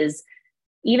on, is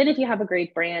even if you have a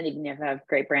great brand, even if you have a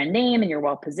great brand name and you're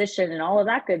well positioned and all of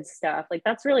that good stuff, like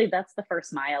that's the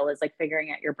first mile, is like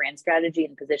figuring out your brand strategy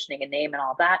and positioning and name and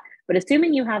all that. But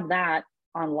assuming you have that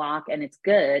on lock and it's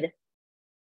good,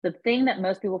 the thing that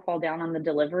most people fall down on the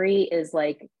delivery is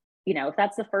like, you know, if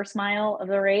that's the first mile of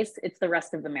the race, it's the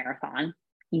rest of the marathon.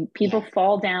 People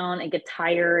fall down and get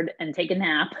tired and take a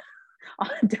nap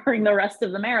during the rest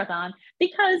of the marathon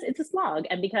because it's a slog,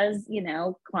 and because, you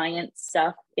know, client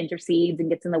stuff intercedes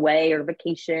and gets in the way, or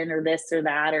vacation or this or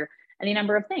that or any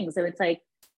number of things. So it's like,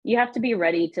 you have to be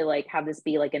ready to like have this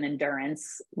be like an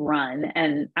endurance run.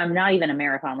 And I'm not even a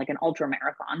marathon, like an ultra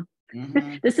marathon.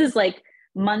 Mm-hmm. This is like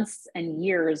months and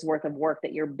years worth of work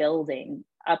that you're building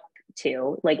up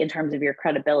to, like in terms of your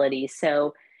credibility.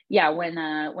 So yeah, when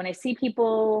I see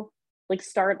people like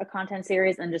start a content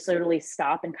series and just literally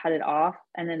stop and cut it off,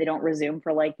 and then they don't resume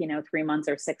for like, you know, 3 months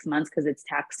or 6 months because it's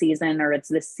tax season or it's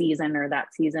this season or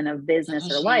that season of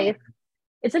business or life,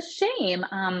 it's a shame.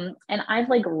 And I've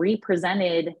like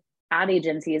represented ad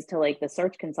agencies to like the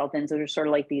search consultants, which are sort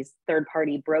of like these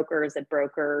third-party brokers that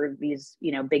broker these,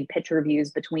 you know, big pitch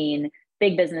reviews between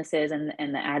big businesses and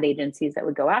the ad agencies that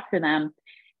would go after them.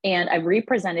 And I've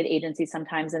represented agencies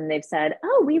sometimes and they've said,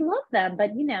 oh, we love them,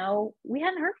 but, you know, we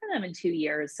hadn't heard from them in 2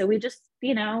 years. So we just,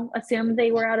 you know, assumed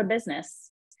they were out of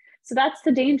business. So that's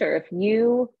the danger. If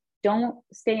you don't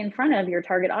stay in front of your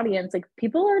target audience, like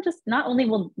people are just, not only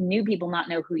will new people not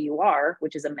know who you are,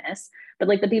 which is a miss, but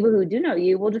like the people who do know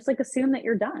you will just like assume that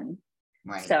you're done.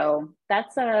 Right. So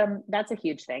that's a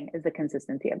huge thing, is the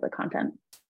consistency of the content.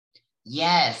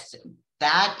 Yes.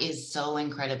 That is so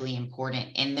incredibly important.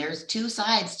 And there's two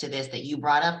sides to this that you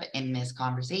brought up in this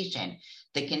conversation: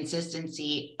 the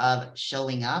consistency of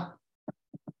showing up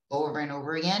over and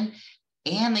over again,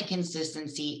 and the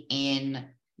consistency in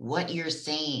what you're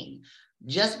saying.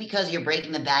 Just because you're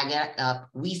breaking the bag up,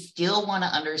 we still want to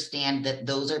understand that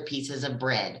those are pieces of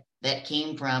bread that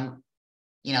came from,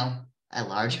 you know, a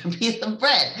larger piece of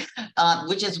bread,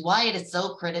 which is why it is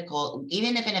so critical.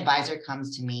 Even if an advisor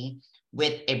comes to me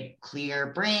with a clear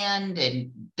brand and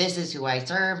this is who I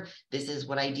serve, this is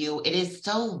what I do, it is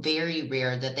so very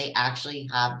rare that they actually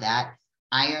have that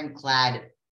ironclad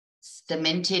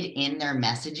cemented in their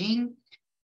messaging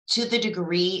to the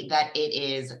degree that it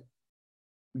is,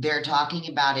 they're talking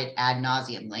about it ad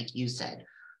nauseum. Like you said,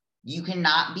 you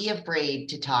cannot be afraid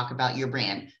to talk about your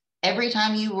brand. Every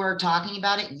time you were talking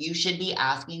about it, you should be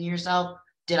asking yourself,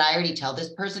 did I already tell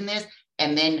this person this?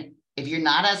 And then if you're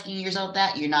not asking yourself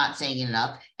that, you're not saying it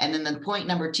enough. And then the point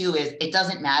number 2 is, it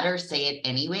doesn't matter, say it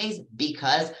anyways,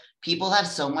 because people have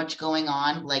so much going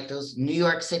on, like those New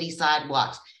York City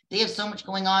sidewalks. They have so much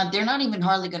going on. They're not even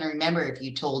hardly going to remember if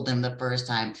you told them the first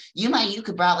time. You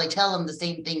could probably tell them the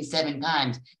same thing 7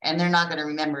 times, and they're not going to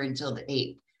remember until the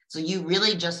 8th. So you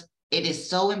really just, it is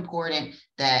so important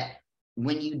that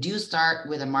when you do start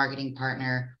with a marketing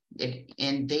partner,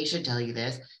 and they should tell you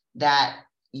this, that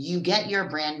you get your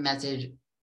brand message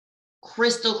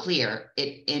crystal clear.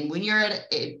 And when you're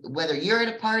whether you're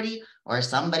at a party or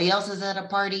somebody else is at a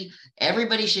party,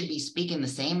 everybody should be speaking the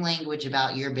same language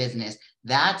about your business.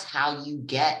 That's how you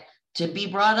get to be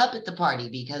brought up at the party,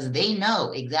 because they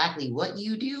know exactly what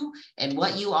you do and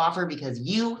what you offer, because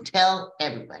you tell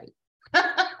everybody.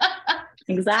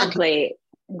 Exactly.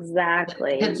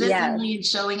 Exactly. Consistently in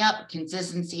showing up,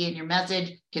 consistency in your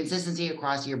message, consistency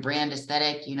across your brand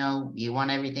aesthetic. You know, you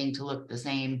want everything to look the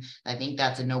same. I think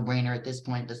that's a no-brainer at this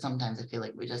point, but sometimes I feel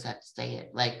like we just have to say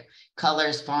it. Like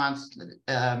colors, fonts,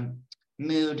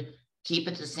 mood, keep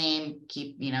it the same,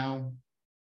 keep, you know,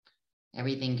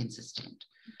 everything consistent.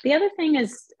 The other thing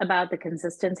is about the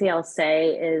consistency, I'll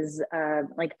say, is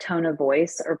like tone of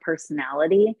voice or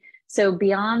personality. So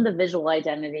beyond the visual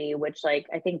identity, which like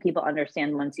I think people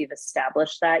understand once you've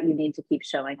established that, you need to keep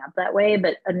showing up that way.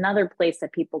 But another place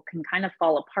that people can kind of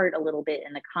fall apart a little bit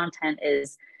in the content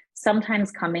is sometimes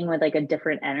coming with like a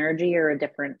different energy or a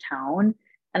different tone.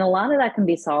 And a lot of that can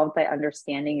be solved by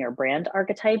understanding your brand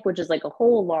archetype, which is like a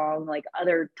whole long like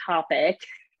other topic.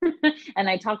 And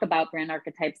I talk about brand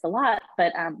archetypes a lot,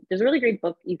 but there's a really great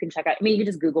book you can check out. I mean, you can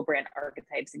just Google brand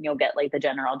archetypes and you'll get like the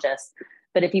general gist.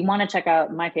 But if you want to check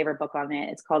out my favorite book on it,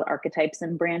 it's called Archetypes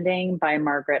in Branding by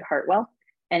Margaret Hartwell.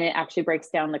 And it actually breaks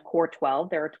down the core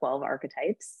 12. There are 12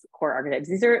 archetypes, core archetypes.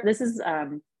 This is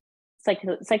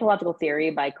psychological theory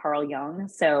by Carl Jung.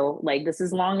 So like this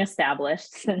is long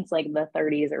established since like the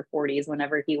 30s or 40s,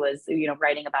 whenever he was, you know,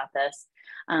 writing about this.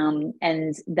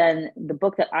 And then the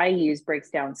book that I use breaks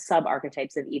down sub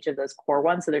archetypes of each of those core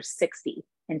ones. So there's 60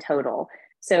 in total.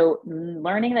 So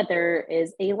learning that there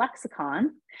is a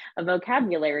lexicon, a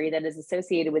vocabulary that is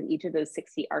associated with each of those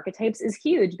 60 archetypes is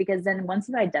huge, because then once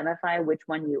you identify which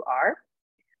one you are,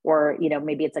 or, you know,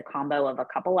 maybe it's a combo of a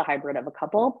couple, a hybrid of a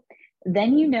couple,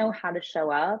 then you know how to show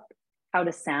up, how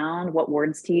to sound, what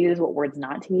words to use, what words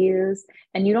not to use.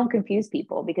 And you don't confuse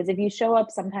people, because if you show up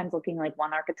sometimes looking like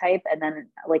one archetype and then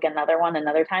like another one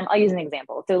another time, I'll use an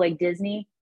example. So like Disney,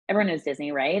 everyone knows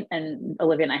Disney, right? And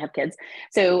Olivia and I have kids.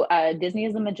 So Disney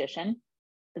is a magician.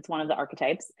 It's one of the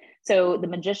archetypes. So the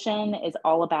magician is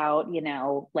all about, you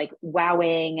know, like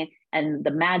wowing and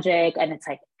the magic. And it's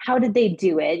like, how did they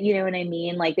do it? You know what I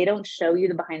mean? Like they don't show you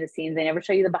the behind the scenes. They never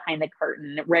show you the behind the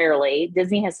curtain. Rarely.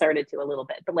 Disney has started to a little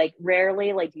bit, but like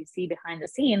rarely like you see behind the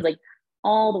scenes, like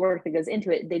all the work that goes into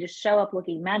it. They just show up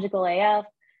looking magical AF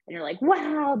and you're like,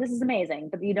 wow, this is amazing.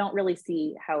 But you don't really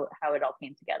see how it all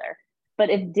came together. But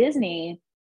if Disney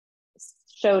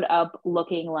showed up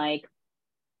looking like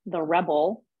the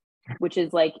rebel, which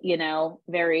is like, you know,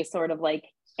 very sort of like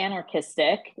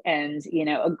anarchistic and, you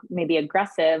know, maybe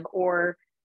aggressive, or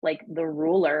like the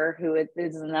ruler, who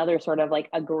is another sort of like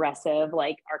aggressive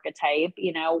like archetype,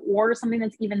 you know, or something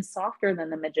that's even softer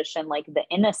than the magician, like the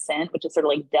innocent, which is sort of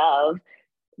like dove.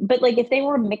 But like if they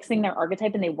were mixing their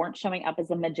archetype and they weren't showing up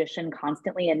as a magician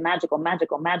constantly and magical,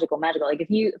 like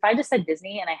if I just said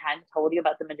Disney and I hadn't told you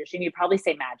about the magician, you'd probably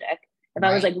say magic. If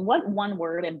I was like, what one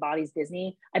word embodies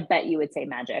Disney? I bet you would say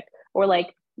magic. Or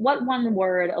like, what one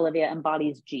word, Olivia,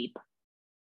 embodies Jeep?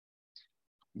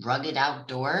 Rugged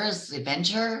outdoors,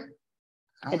 adventure.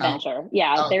 Adventure.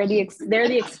 Yeah, oh. They're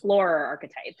the explorer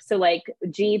archetype. So like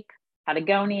Jeep,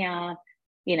 Patagonia,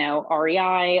 you know,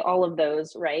 REI, all of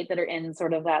those, right, that are in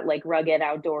sort of that like rugged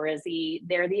outdoorsy,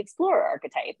 they're the explorer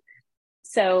archetype.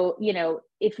 So, you know,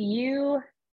 if you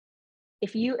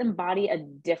embody a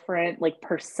different like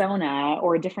persona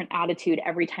or a different attitude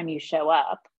every time you show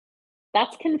up,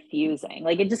 that's confusing.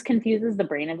 Like it just confuses the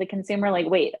brain of the consumer. Like,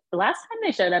 wait, the last time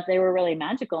they showed up, they were really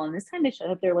magical. And this time they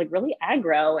showed up, they're like really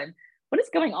aggro. And what is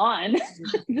going on? This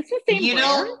is the same you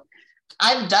brand? Know,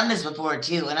 I've done this before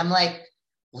too. And I'm like,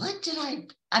 what did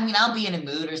I mean, I'll be in a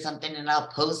mood or something and I'll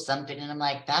post something and I'm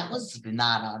like, that was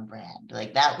not on brand.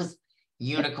 Like that was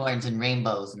unicorns and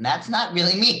rainbows. And that's not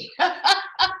really me.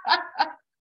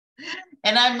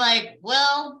 And I'm like,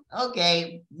 well,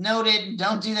 okay, noted.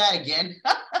 Don't do that again.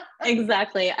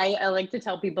 Exactly. I like to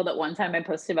tell people that one time I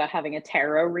posted about having a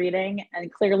tarot reading,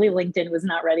 and clearly LinkedIn was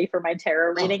not ready for my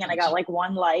tarot reading. And I got like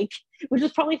 1 like, which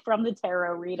was probably from the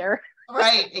tarot reader.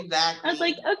 Right, exactly. I was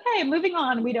like, okay, moving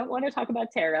on. We don't want to talk about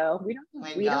tarot. We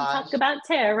don't talk about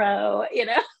tarot, you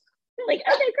know? Like,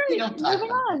 okay, great.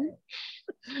 Moving on.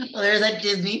 Well, there's that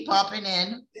Disney popping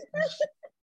in.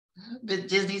 The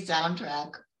Disney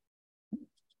soundtrack.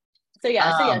 So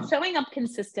showing up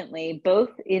consistently,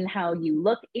 both in how you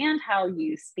look and how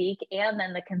you speak, and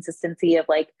then the consistency of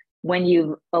like when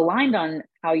you've aligned on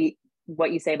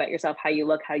what you say about yourself, how you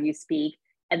look, how you speak,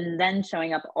 and then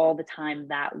showing up all the time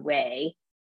that way,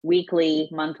 weekly,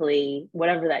 monthly,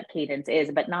 whatever that cadence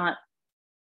is, but not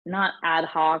ad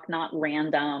hoc, not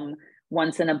random,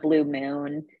 once in a blue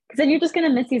moon, because then you're just going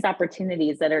to miss these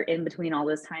opportunities that are in between all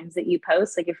those times that you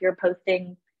post. Like if you're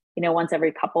posting, once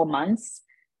every couple months,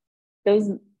 those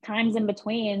times in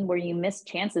between where you miss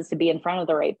chances to be in front of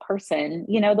the right person,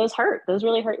 those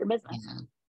really hurt your business.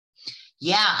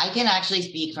 Yeah, I can actually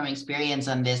speak from experience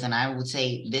on this, and I would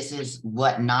say this is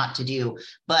what not to do.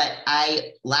 But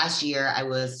last year, I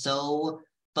was so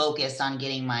focused on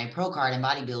getting my pro card in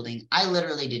bodybuilding. I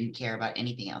literally didn't care about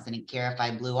anything else. I didn't care if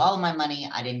I blew all of my money.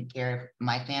 I didn't care if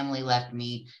my family left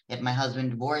me, if my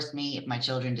husband divorced me, if my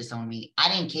children disowned me.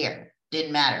 I didn't care.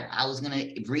 Didn't matter. I was going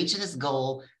to reach this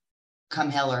goal come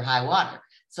hell or high water.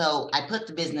 So I put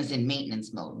the business in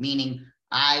maintenance mode, meaning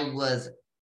I was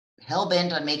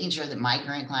hell-bent on making sure that my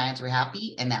current clients were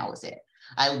happy, and that was it.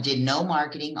 I did no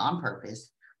marketing on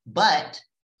purpose, but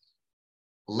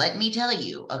let me tell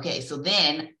you, okay, so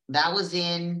then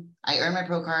I earned my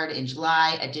pro card in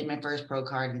July. I did my first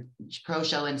pro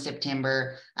show in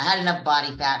September. I had enough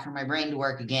body fat for my brain to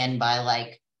work again by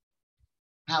like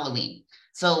Halloween.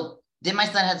 So then my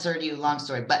son had surgery, long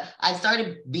story, but I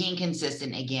started being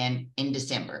consistent again in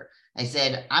December. I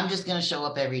said, I'm just going to show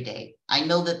up every day. I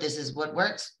know that this is what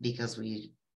works because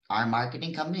we are a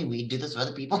marketing company. We do this for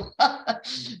other people.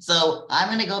 So I'm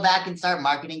going to go back and start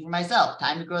marketing for myself.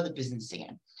 Time to grow the business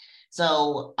again.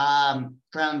 So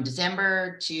from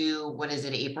December to,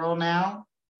 April now?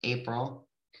 April.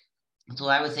 So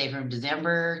I would say from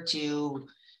December to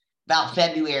about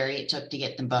February, it took to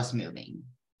get the bus moving.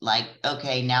 Like,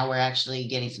 okay, now we're actually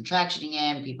getting some traction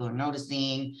again. People are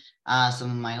noticing.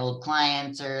 Some of my old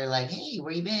clients are like, hey,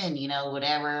 where you been?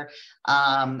 Whatever.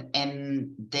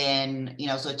 And then,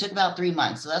 so it took about 3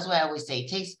 months. So that's why I always say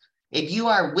if you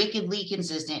are wickedly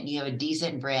consistent, you have a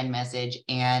decent brand message,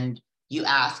 and you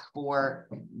ask for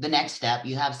the next step,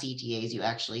 you have CTAs, you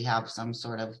actually have some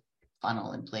sort of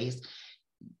funnel in place,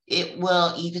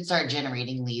 you can start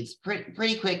generating leads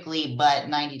pretty quickly, but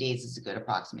 90 days is a good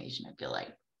approximation, I feel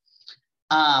like.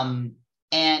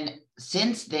 And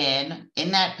since then,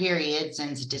 in that period,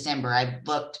 since December, I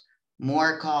booked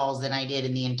more calls than I did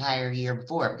in the entire year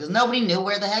before, because nobody knew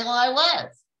where the hell I was.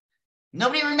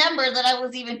 Nobody remembered that I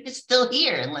was even still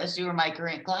here unless you were my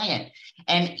current client.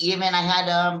 And even I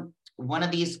had one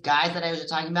of these guys that I was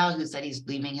talking about who said he's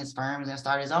leaving his firm, he's going to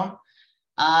start his own.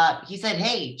 He said,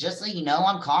 hey, just so you know,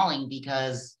 I'm calling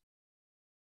because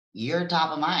you're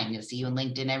top of mind. You'll see you on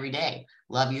LinkedIn every day.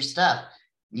 Love your stuff.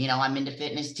 I'm into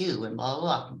fitness too, and blah,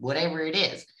 blah, blah, whatever it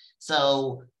is.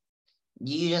 So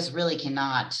you just really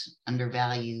cannot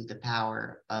undervalue the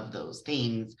power of those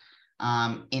things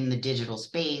in the digital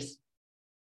space.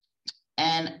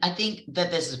 And I think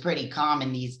that this is pretty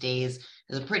common these days.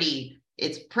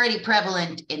 It's pretty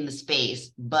prevalent in the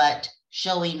space, but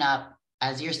showing up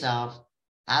as yourself,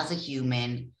 as a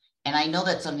human. And I know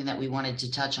that's something that we wanted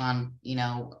to touch on,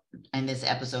 in this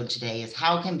episode today, is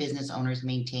how can business owners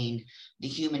maintain the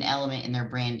human element in their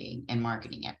branding and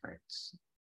marketing efforts?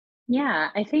 Yeah,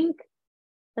 I think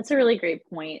that's a really great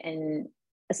point. And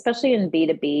especially in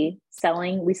B2B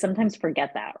selling, we sometimes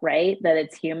forget that, right? That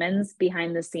it's humans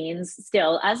behind the scenes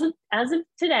still, as of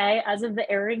today, as of the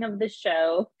airing of this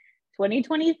show,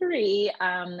 2023,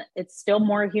 it's still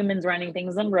more humans running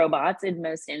things than robots in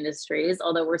most industries,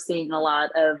 although we're seeing a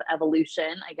lot of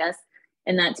evolution, I guess,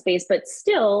 in that space. But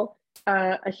still,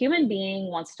 a human being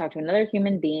wants to talk to another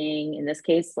human being, in this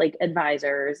case, like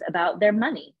advisors, about their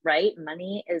money, right?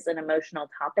 Money is an emotional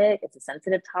topic. It's a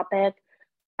sensitive topic.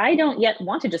 I don't yet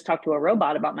want to just talk to a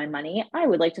robot about my money. I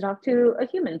would like to talk to a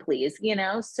human, please,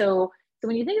 So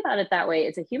when you think about it that way,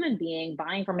 it's a human being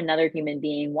buying from another human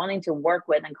being, wanting to work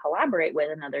with and collaborate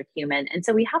with another human. And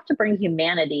so we have to bring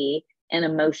humanity and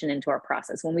emotion into our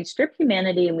process. When we strip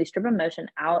humanity and we strip emotion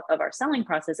out of our selling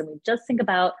process, and we just think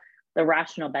about the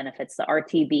rational benefits, the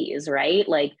RTBs, right?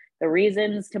 Like the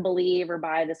reasons to believe or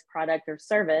buy this product or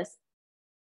service,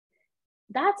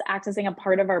 that's accessing a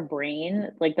part of our brain,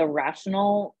 like the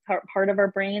rational part of our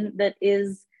brain, that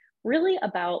is really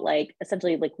about like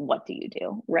essentially like, what do you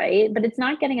do, right? But it's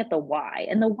not getting at the why,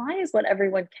 and the why is what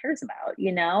everyone cares about,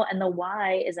 and the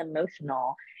why is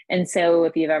emotional. And so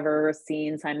if you've ever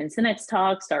seen Simon Sinek's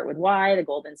talk, Start With Why, the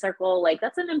golden circle, like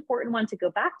that's an important one to go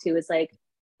back to. Is like,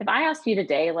 if I asked you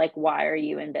today, like, why are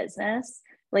you in business?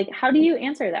 Like, how do you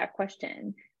answer that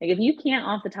question? Like, if you can't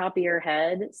off the top of your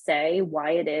head say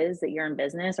why it is that you're in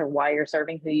business or why you're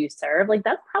serving who you serve, like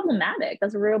that's problematic.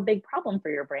 That's a real big problem for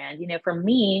your brand. You know, for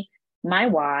me, my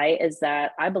why is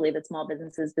that I believe that small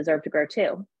businesses deserve to grow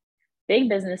too. Big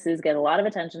businesses get a lot of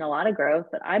attention, a lot of growth,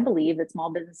 but I believe that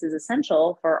small business is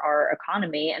essential for our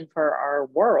economy and for our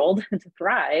world to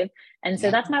thrive. And so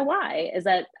Yeah. that's my why, is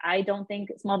that I don't think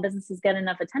small businesses get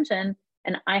enough attention,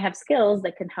 and I have skills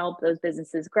that can help those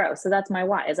businesses grow. So that's my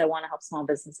why, is I want to help small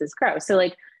businesses grow. So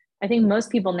like, I think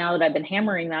most people, now that I've been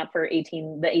hammering that for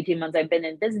the 18 months I've been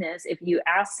in business, if you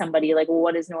ask somebody like, well,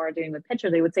 what is Nora doing with Pitcher?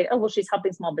 They would say, oh, well, she's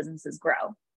helping small businesses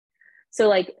grow. So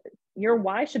like, your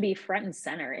why should be front and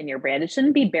center in your brand. It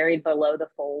shouldn't be buried below the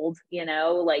fold, you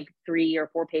know, like 3 or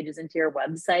 4 pages into your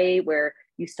website where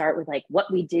you start with like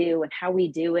what we do and how we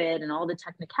do it and all the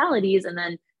technicalities. And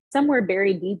then somewhere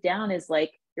buried deep down is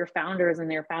like your founders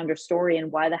and their founder story and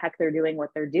why the heck they're doing what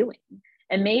they're doing.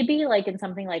 And maybe like in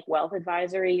something like wealth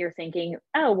advisory, you're thinking,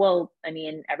 oh, well, I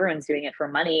mean, everyone's doing it for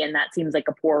money. And that seems like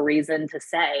a poor reason to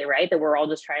say, right? That we're all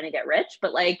just trying to get rich.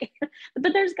 But like,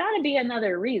 but there's got to be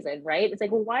another reason, right? It's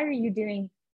like, well, why are you doing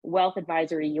wealth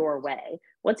advisory your way?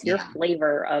 What's your Yeah.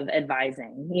 flavor of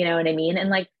advising? You know what I mean? And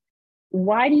like,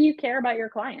 why do you care about your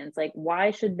clients? Like,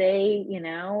 why should they, you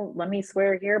know, let me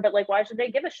swear here, but like, why should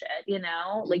they give a shit? You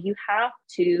know, like you have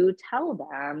to tell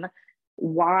them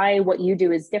why what you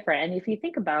do is different. And if you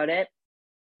think about it,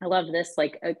 I love this,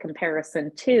 like a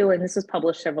comparison too, and this was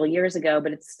published several years ago,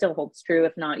 but it still holds true,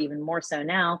 if not even more so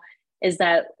now, is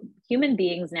that human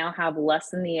beings now have less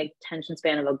than the attention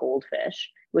span of a goldfish,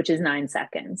 which is 9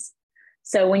 seconds.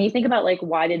 So when you think about like,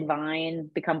 why did Vine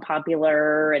become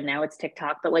popular and now it's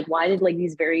TikTok, but like, why did like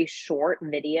these very short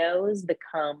videos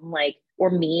become like, or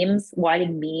memes, why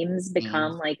did memes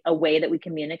become like a way that we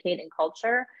communicate in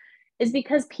culture? Is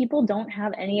because people don't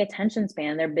have any attention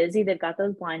span. They're busy, they've got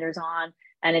those blinders on,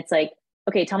 and it's like,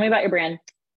 okay, tell me about your brand.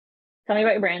 Tell me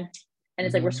about your brand. And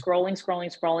it's like, we're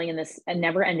scrolling in this a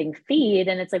never ending feed.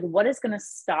 And it's like, what is going to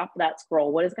stop that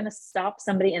scroll? What is going to stop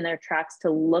somebody in their tracks to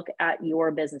look at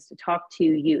your business, to talk to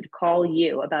you, to call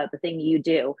you about the thing you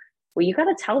do? Well, you got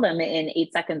to tell them in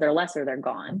 8 seconds or less, or they're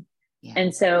gone. Yeah.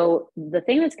 And so the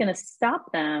thing that's going to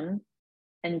stop them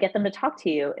and get them to talk to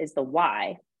you is the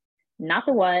why, not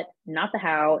the what, not the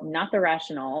how, not the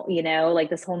rational, you know, like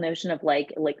this whole notion of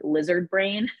like lizard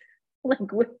brain. Like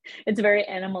it's very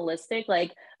animalistic.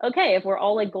 Like, okay, if we're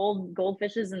all like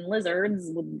goldfishes and lizards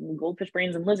with goldfish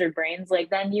brains and lizard brains, like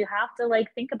then you have to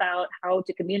like think about how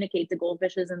to communicate to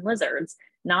goldfishes and lizards,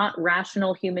 not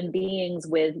rational human beings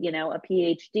with, you know, a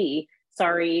PhD.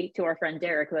 Sorry to our friend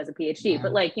Derek who has a PhD,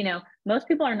 but like, you know, most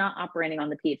people are not operating on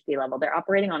the PhD level. They're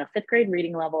operating on a 5th grade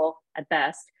reading level at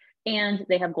best, and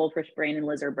they have goldfish brain and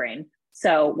lizard brain.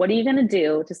 So what are you going to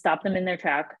do to stop them in their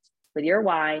track with your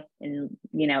why in,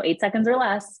 you know, 8 seconds or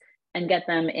less, and get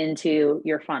them into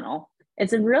your funnel?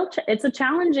 It's it's a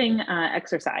challenging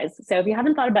exercise. So if you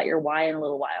haven't thought about your why in a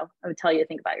little while, I would tell you to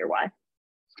think about your why.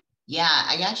 Yeah,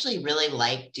 I actually really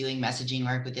like doing messaging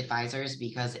work with advisors,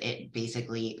 because it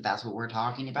basically, that's what we're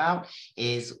talking about,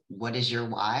 is what is your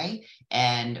why,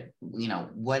 and you know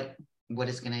what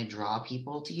is going to draw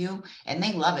people to you. And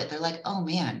they love it. They're like, oh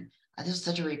man, this is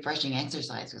such a refreshing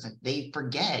exercise, because like, they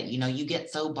forget, you know, you get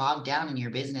so bogged down in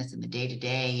your business in the day to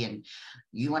day, and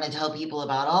you want to tell people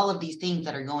about all of these things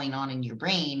that are going on in your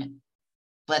brain,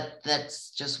 but that's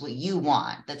just what you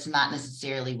want. That's not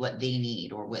necessarily what they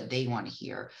need or what they want to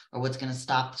hear or what's going to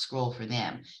stop the scroll for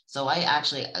them. So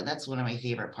that's one of my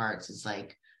favorite parts, is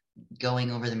like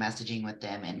going over the messaging with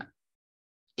them. And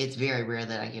it's very rare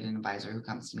that I get an advisor who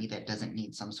comes to me that doesn't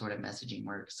need some sort of messaging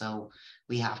work. So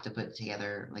we have to put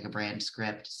together like a brand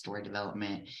script, story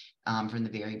development from the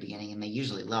very beginning, and they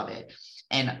usually love it.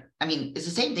 And I mean, it's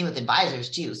the same thing with advisors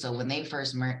too. So when they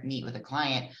first meet with a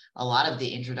client, a lot of the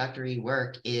introductory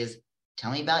work is,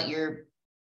 tell me about your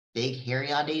big,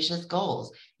 hairy, audacious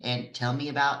goals, and tell me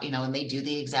about, you know, and they do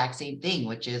the exact same thing,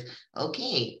 which is,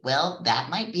 okay, well, that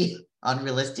might be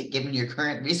unrealistic given your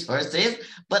current resources,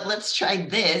 but let's try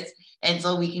this. And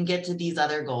so we can get to these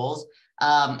other goals.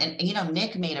 And you know,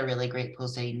 Nick made a really great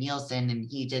post at Nielsen, and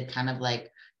he did kind of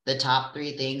like the top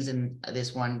 3 things in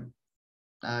this one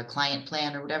client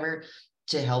plan or whatever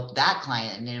to help that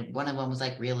client. And then one of them was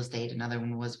like real estate, another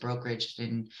one was brokerage.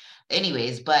 And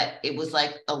anyways, but it was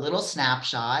like a little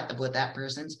snapshot of what that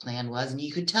person's plan was. And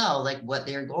you could tell like what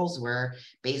their goals were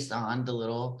based on the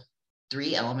little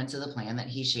 3 elements of the plan that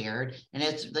he shared. And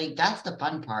it's like, that's the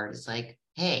fun part. It's like,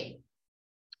 hey,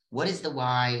 what is the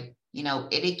why? You know,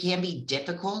 it can be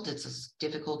difficult. It's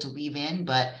difficult to weave in,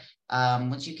 but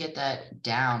once you get that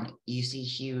down, you see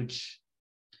huge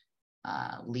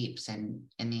leaps in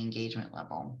the engagement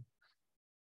level.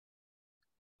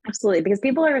 Absolutely. Because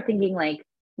people are thinking like,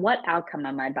 what outcome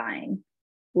am I buying?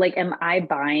 Like, am I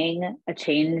buying a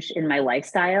change in my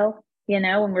lifestyle? You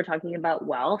know, when we're talking about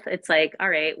wealth, it's like, all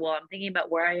right, well, I'm thinking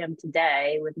about where I am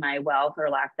today with my wealth or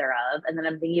lack thereof. And then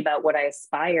I'm thinking about what I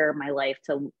aspire my life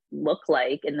to look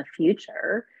like in the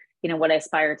future. You know, what I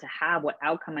aspire to have, what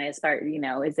outcome I aspire, you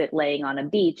know, is it laying on a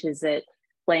beach? Is it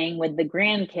playing with the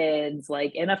grandkids,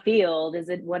 like in a field? Is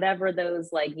it whatever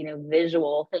those like, you know,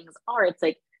 visual things are? It's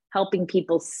like, helping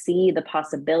people see the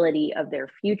possibility of their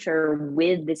future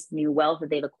with this new wealth that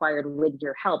they've acquired with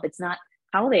your help. It's not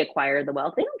how they acquired the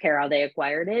wealth. They don't care how they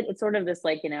acquired it. It's sort of just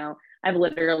like, you know, I've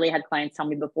literally had clients tell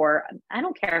me before, I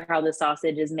don't care how the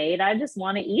sausage is made. I just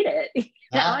want to eat it. You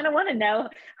know, I don't want to know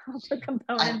all the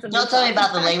components of don't the tell me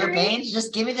about the factory. labor pains.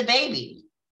 Just give me the baby.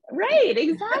 Right,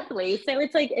 exactly. So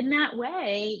it's like in that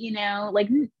way, you know, like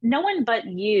no one but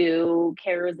you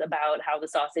cares about how the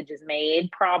sausage is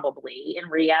made, probably in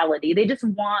reality. They just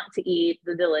want to eat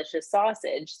the delicious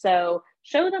sausage. So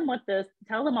tell them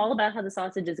all about how the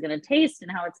sausage is going to taste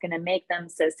and how it's going to make them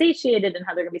so satiated and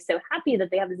how they're going to be so happy that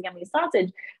they have this yummy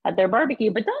sausage at their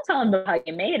barbecue. But don't tell them about how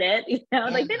you made it. You know,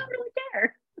 like they don't really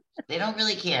care. They don't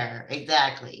really care.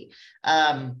 Exactly.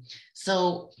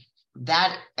 So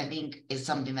that I think is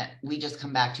something that we just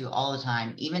come back to all the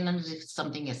time, even under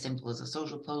something as simple as a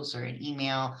social post or an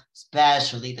email,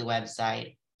 especially the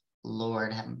website.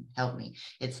 Lord help me.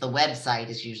 It's the website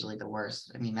is usually the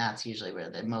worst. I mean, that's usually where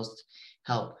the most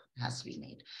help has to be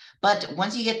made. But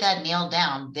once you get that nailed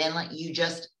down, then like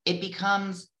it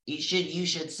becomes, you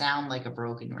should sound like a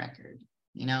broken record,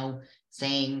 you know,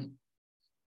 saying,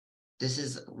 this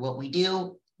is what we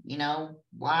do, you know,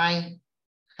 why,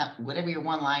 whatever your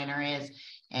one-liner is,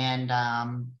 and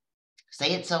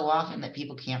say it so often that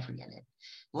people can't forget it.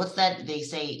 What's that they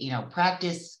say, you know,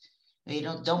 practice, you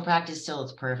know, don't practice till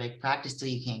it's perfect, practice till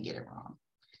you can't get it wrong.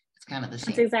 It's kind of the same.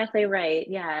 That's exactly right.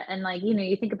 Yeah. And like, you know,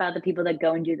 you think about the people that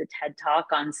go and do the TED Talk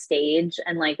on stage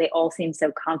and like they all seem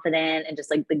so confident and just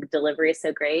like the delivery is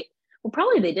so great. Well,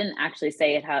 probably they didn't actually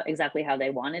say it exactly how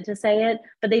they wanted to say it,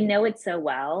 but they know it so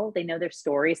well. They know their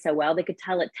story so well. They could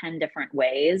tell it 10 different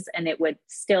ways and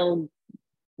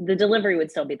the delivery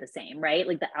would still be the same, right?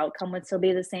 Like the outcome would still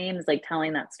be the same as like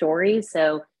telling that story.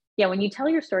 So yeah, when you tell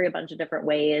your story a bunch of different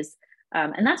ways,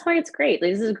 and that's why it's great.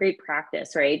 Like, this is a great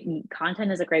practice, right?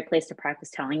 Content is a great place to practice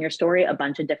telling your story a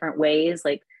bunch of different ways,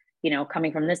 like, you know,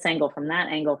 coming from this angle, from that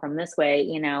angle, from this way,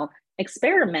 you know,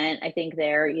 experiment. I think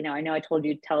there, you know, I know I told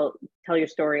you tell your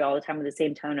story all the time with the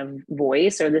same tone of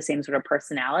voice or the same sort of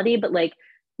personality, but like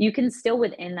you can still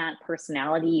within that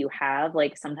personality you have,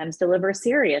 like sometimes deliver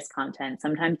serious content,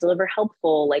 sometimes deliver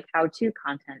helpful, like how-to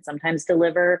content, sometimes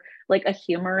deliver like a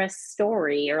humorous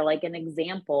story or like an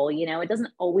example. You know, it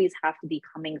doesn't always have to be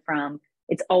coming from,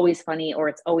 it's always funny or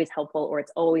it's always helpful or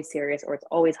it's always serious or it's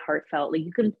always heartfelt. Like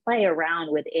you can play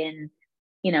around within,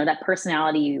 you know, that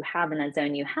personality you have in that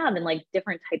zone you have, and like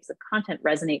different types of content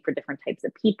resonate for different types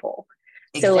of people.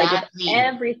 So like if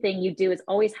everything you do is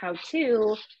always how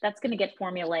to, that's going to get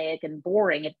formulaic and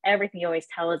boring. If everything you always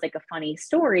tell is like a funny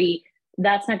story,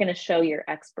 that's not going to show your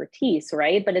expertise,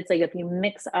 right? But it's like if you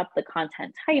mix up the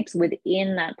content types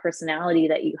within that personality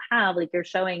that you have, like you're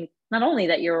showing not only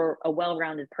that you're a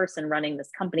well-rounded person running this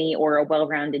company or a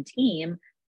well-rounded team,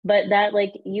 but that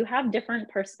like you have different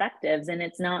perspectives and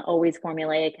it's not always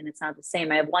formulaic and it's not the same.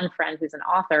 I have one friend who's an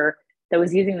author that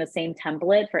was using the same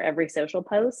template for every social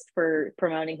post for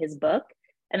promoting his book.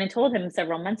 And I told him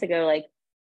several months ago, like,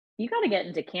 you got to get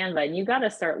into Canva and you got to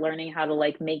start learning how to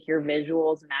like make your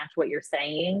visuals match what you're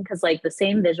saying. Cause like the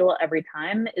same visual every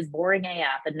time is boring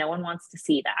AF and no one wants to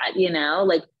see that, you know,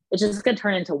 like it's just going to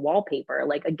turn into wallpaper.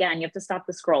 Like, again, you have to stop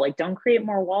the scroll. Like, don't create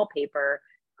more wallpaper,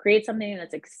 create something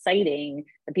that's exciting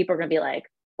that people are going to be like,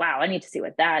 wow, I need to see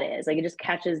what that is. Like it just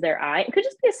catches their eye. It could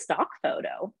just be a stock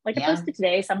photo. Like I posted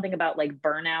today something about like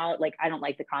burnout. Like I don't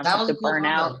like the concept of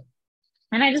burnout.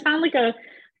 And I just found like a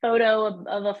photo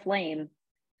of a flame.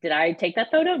 Did I take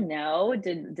that photo? No.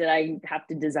 Did I have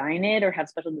to design it or have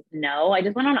special? No. I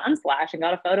just went on Unsplash and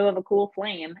got a photo of a cool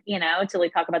flame, you know, to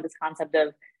like talk about this concept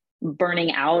of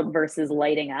burning out versus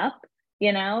lighting up.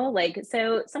 You know, like,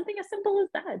 so something as simple as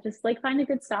that, just like find a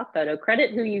good stock photo,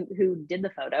 credit who did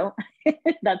the photo.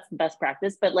 That's best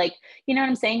practice. But like, you know what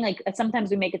I'm saying? Like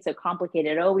sometimes we make it so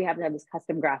complicated. Oh, we have to have this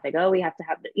custom graphic. Oh, we have to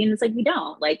have, you know, it's like, we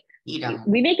don't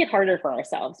we make it harder for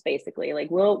ourselves, basically. Like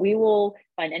we will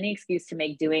find any excuse to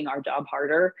make doing our job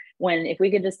harder when if we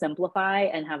could just simplify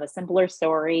and have a simpler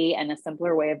story and a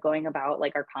simpler way of going about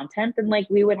like our content, then like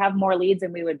we would have more leads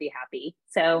and we would be happy.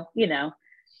 So, you know,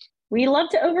 We love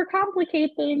to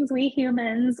overcomplicate things, we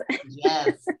humans.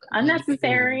 Yes, we do.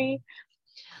 Unnecessary.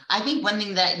 I think one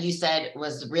thing that you said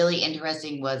was really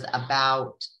interesting was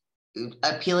about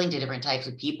appealing to different types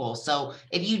of people. So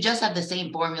if you just have the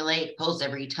same formulaic post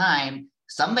every time,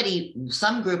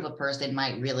 some group of person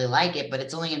might really like it, but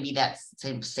it's only going to be that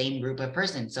same group of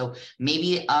person. So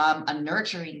maybe a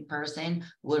nurturing person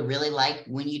would really like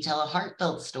when you tell a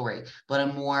heartfelt story, but a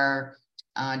more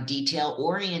detail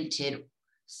oriented,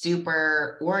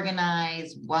 super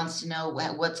organized, wants to know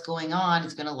what's going on,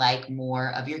 is going to like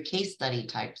more of your case study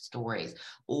type stories.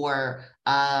 Or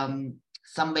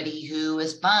somebody who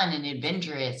is fun and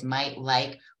adventurous might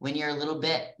like when you're a little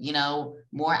bit,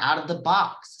 more out of the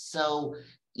box. So,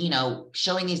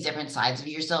 showing these different sides of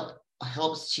yourself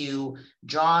helps to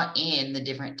draw in the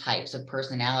different types of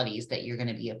personalities that you're going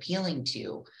to be appealing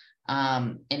to.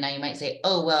 And now you might say,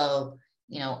 oh, well,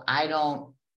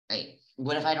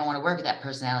 what if I don't want to work with that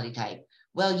personality type?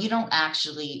 Well, you don't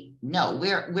actually know.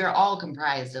 We're all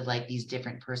comprised of like these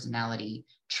different personality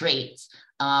traits,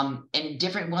 and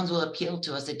different ones will appeal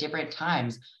to us at different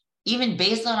times, even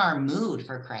based on our mood,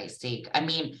 for Christ's sake. I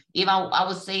mean, if I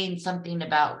was saying something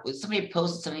about, somebody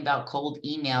posted something about cold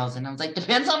emails, and I was like,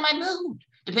 depends on my mood.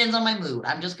 Depends on my mood.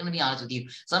 I'm just going to be honest with you.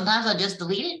 Sometimes I'll just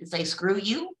delete it and say, screw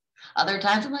you. Other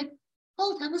times I'm like,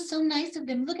 oh, that was so nice of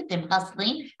them. Look at them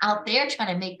hustling out there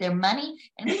trying to make their money.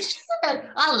 And they should.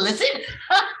 I'll listen.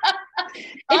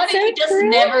 It's You so just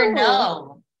never true.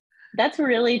 know. That's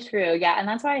really true. Yeah. And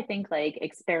that's why I think like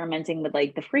experimenting with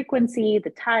like the frequency, the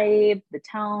type, the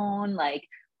tone, like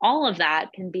all of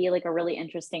that can be like a really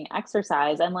interesting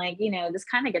exercise. And like, this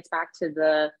kind of gets back to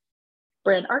the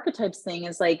brand archetypes thing,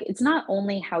 is like it's not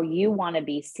only how you want to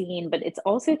be seen, but it's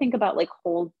also, think about like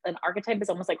hold an archetype is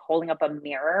almost like holding up a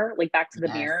mirror, like back to the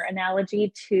Yes. mirror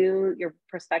analogy, to your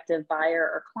prospective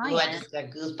buyer or Ooh, I client. just got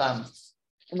goosebumps.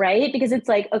 Right? Because it's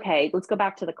like, okay, let's go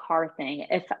back to the car thing.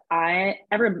 If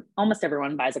almost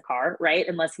everyone buys a car, right?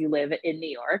 Unless you live in New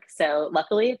York. So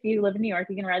luckily, if you live in New York,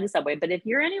 you can ride the subway. But if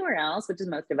you're anywhere else, which is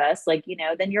most of us, like,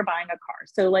 then you're buying a car.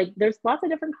 So like, there's lots of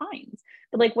different kinds.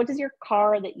 But like, what does your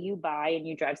car that you buy and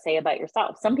you drive say about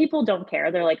yourself? Some people don't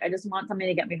care. They're like, I just want something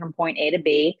to get me from point A to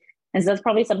B. And so that's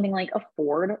probably something like a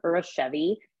Ford or a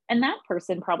Chevy. And that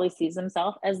person probably sees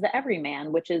himself as the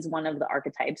everyman, which is one of the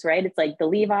archetypes, right? It's like the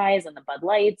Levi's and the Bud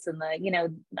Lights and the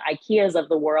IKEAs of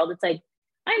the world. It's like,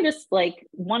 I'm just like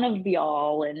one of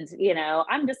y'all. And,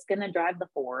 I'm just going to drive the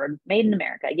Ford made in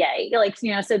America. Yay. Like,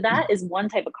 so that is one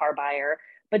type of car buyer.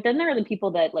 But then there are the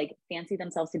people that like fancy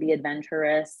themselves to be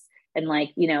adventurous and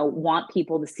like, want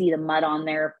people to see the mud on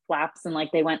their flaps, and like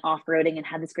they went off-roading and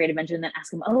had this great adventure, and then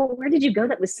ask them, oh, where did you go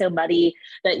that was so muddy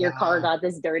that your car Yeah. got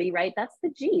this dirty, right? That's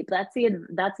the Jeep. That's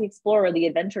the explorer, the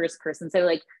adventurous person. So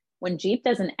like when Jeep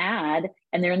does an ad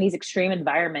and they're in these extreme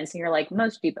environments, and you're like,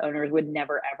 most Jeep owners would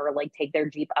never ever like take their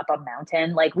Jeep up a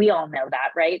mountain. Like we all know that,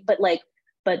 right?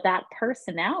 But that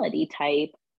personality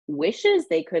type wishes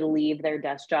they could leave their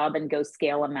desk job and go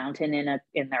scale a mountain in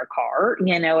their car,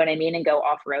 you know what I mean, and go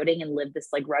off-roading and live this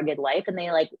like rugged life, and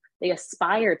they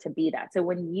aspire to be that. So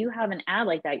when you have an ad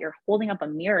like that, you're holding up a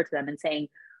mirror to them and saying,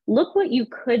 look what you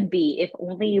could be if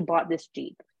only you bought this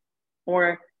Jeep.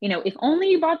 Or, if only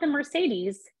you bought the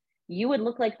Mercedes, you would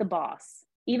look like the boss.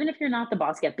 Even if you're not the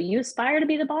boss yet, but you aspire to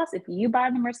be the boss. If you buy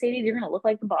the Mercedes, you're going to look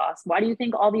like the boss. Why do you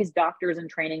think all these doctors in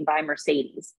training buy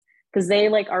Mercedes? Because they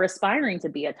like are aspiring to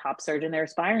be a top surgeon. They're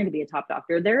aspiring to be a top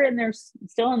doctor. They're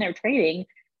still in their training,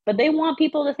 but they want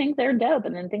people to think they're dope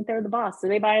and then think they're the boss. So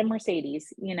they buy a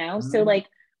Mercedes. So Mhm. like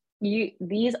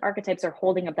these archetypes are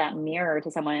holding up that mirror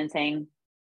to someone and saying,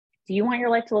 do you want your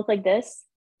life to look like this?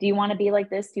 Do you want to be like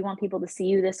this? Do you want people to see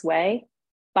you this way?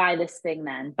 Buy this thing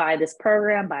then. Buy this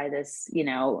program, buy this, do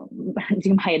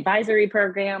my advisory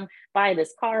program, buy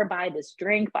this car, buy this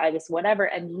drink, buy this whatever,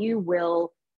 and you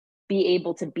will be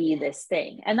able to be this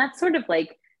thing. And that's sort of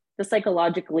like the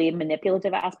psychologically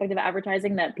manipulative aspect of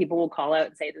advertising that people will call out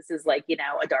and say this is like,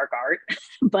 a dark art.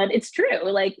 But it's true.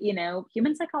 Like,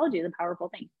 human psychology is a powerful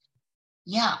thing.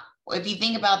 Yeah. If you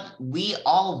think about, we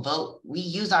all vote, we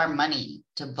use our money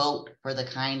to vote for the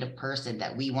kind of person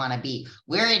that we want to be.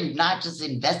 We're not just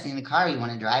investing in the car we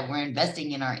want to drive, we're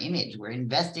investing in our image. We're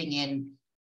investing in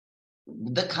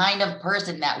the kind of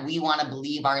person that we want to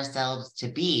believe ourselves to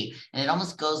be. And it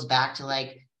almost goes back to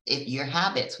like, if your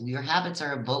habits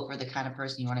are a vote for the kind of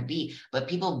person you want to be, but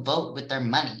people vote with their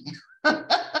money.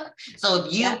 So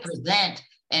if you Yes. present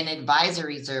an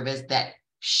advisory service that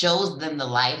shows them the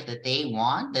life that they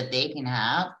want, that they can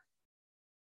have,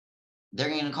 they're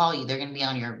going to call you, they're going to be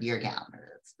on your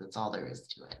calendar. That's all there is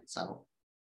to it. So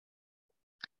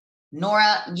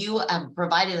Nora, you have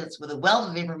provided us with a wealth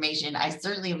of information. I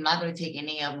certainly am not going to take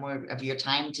any more of your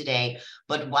time today,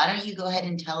 but why don't you go ahead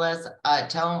and tell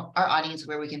our audience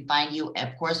where we can find you.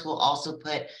 Of course, we'll also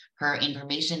put her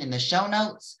information in the show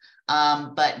notes,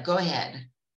 but go ahead.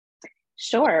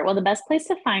 Sure. Well, the best place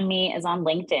to find me is on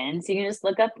LinkedIn. So you can just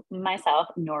look up myself,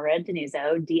 Nora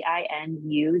DiNuzzo,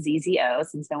 DINUZZO,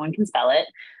 since no one can spell it.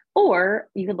 Or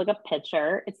you could look up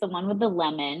Pitcher. It's the one with the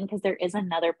lemon, because there is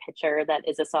another Pitcher that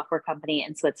is a software company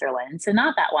in Switzerland. So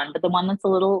not that one, but the one that's a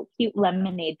little cute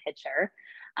lemonade pitcher.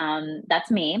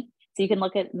 That's me. So you can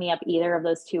look at me up either of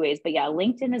those two ways. But yeah,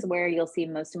 LinkedIn is where you'll see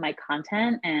most of my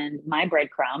content and my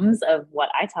breadcrumbs of what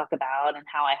I talk about and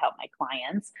how I help my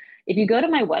clients. If you go to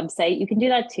my website, you can do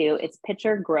that too. It's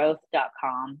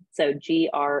pitchergrowth.com. So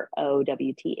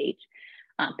GROWTH.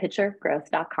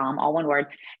 Pitchergrowth.com, all one word.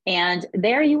 And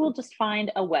there you will just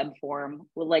find a web form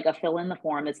with like a fill in the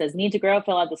form that says need to grow,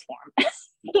 fill out this form.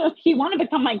 So if you want to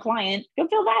become my client, go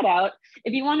fill that out.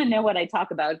 If you want to know what I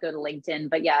talk about, go to LinkedIn.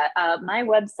 But yeah, my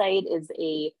website is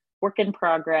a work in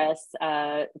progress.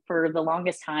 For the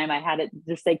longest time, I had it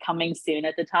just say coming soon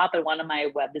at the top. And one of my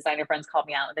web designer friends called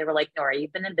me out. They were like, Nora,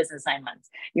 you've been in business 9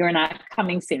 months. You are not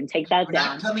coming soon. Take that We're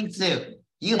down. Not coming soon.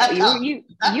 You have come. You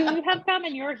have come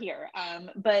and you're here.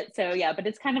 But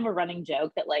it's kind of a running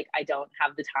joke that like I don't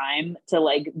have the time to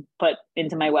like put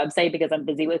into my website because I'm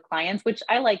busy with clients, which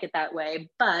I like it that way.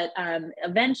 But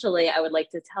eventually I would like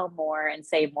to tell more and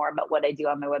say more about what I do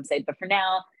on my website. But for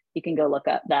now, you can go look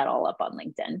up that all up on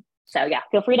LinkedIn. So yeah,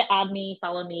 feel free to add me,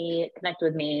 follow me, connect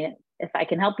with me. If I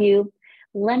can help you,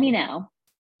 let me know.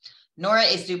 Nora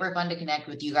is super fun to connect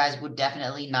with. You guys would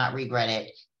definitely not regret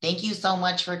it. Thank you so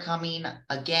much for coming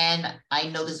again. I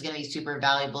know this is going to be super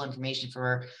valuable information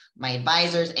for my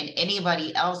advisors and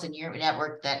anybody else in your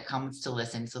network that comes to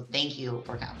listen. So thank you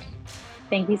for coming.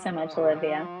 Thank you so much,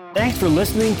 Olivia. Thanks for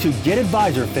listening to Get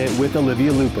Advisor Fit with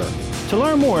Olivia Looper. To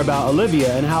learn more about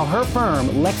Olivia and how her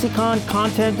firm, Lexicon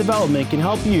Content Development, can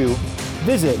help you,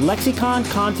 visit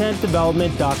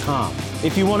lexiconcontentdevelopment.com.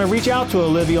 If you want to reach out to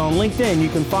Olivia on LinkedIn, you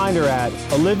can find her at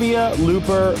Olivia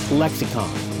Looper Lexicon.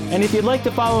 And if you'd like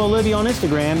to follow Olivia on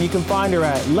Instagram, you can find her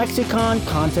at Lexicon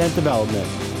Content Development.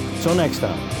 Till next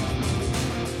time.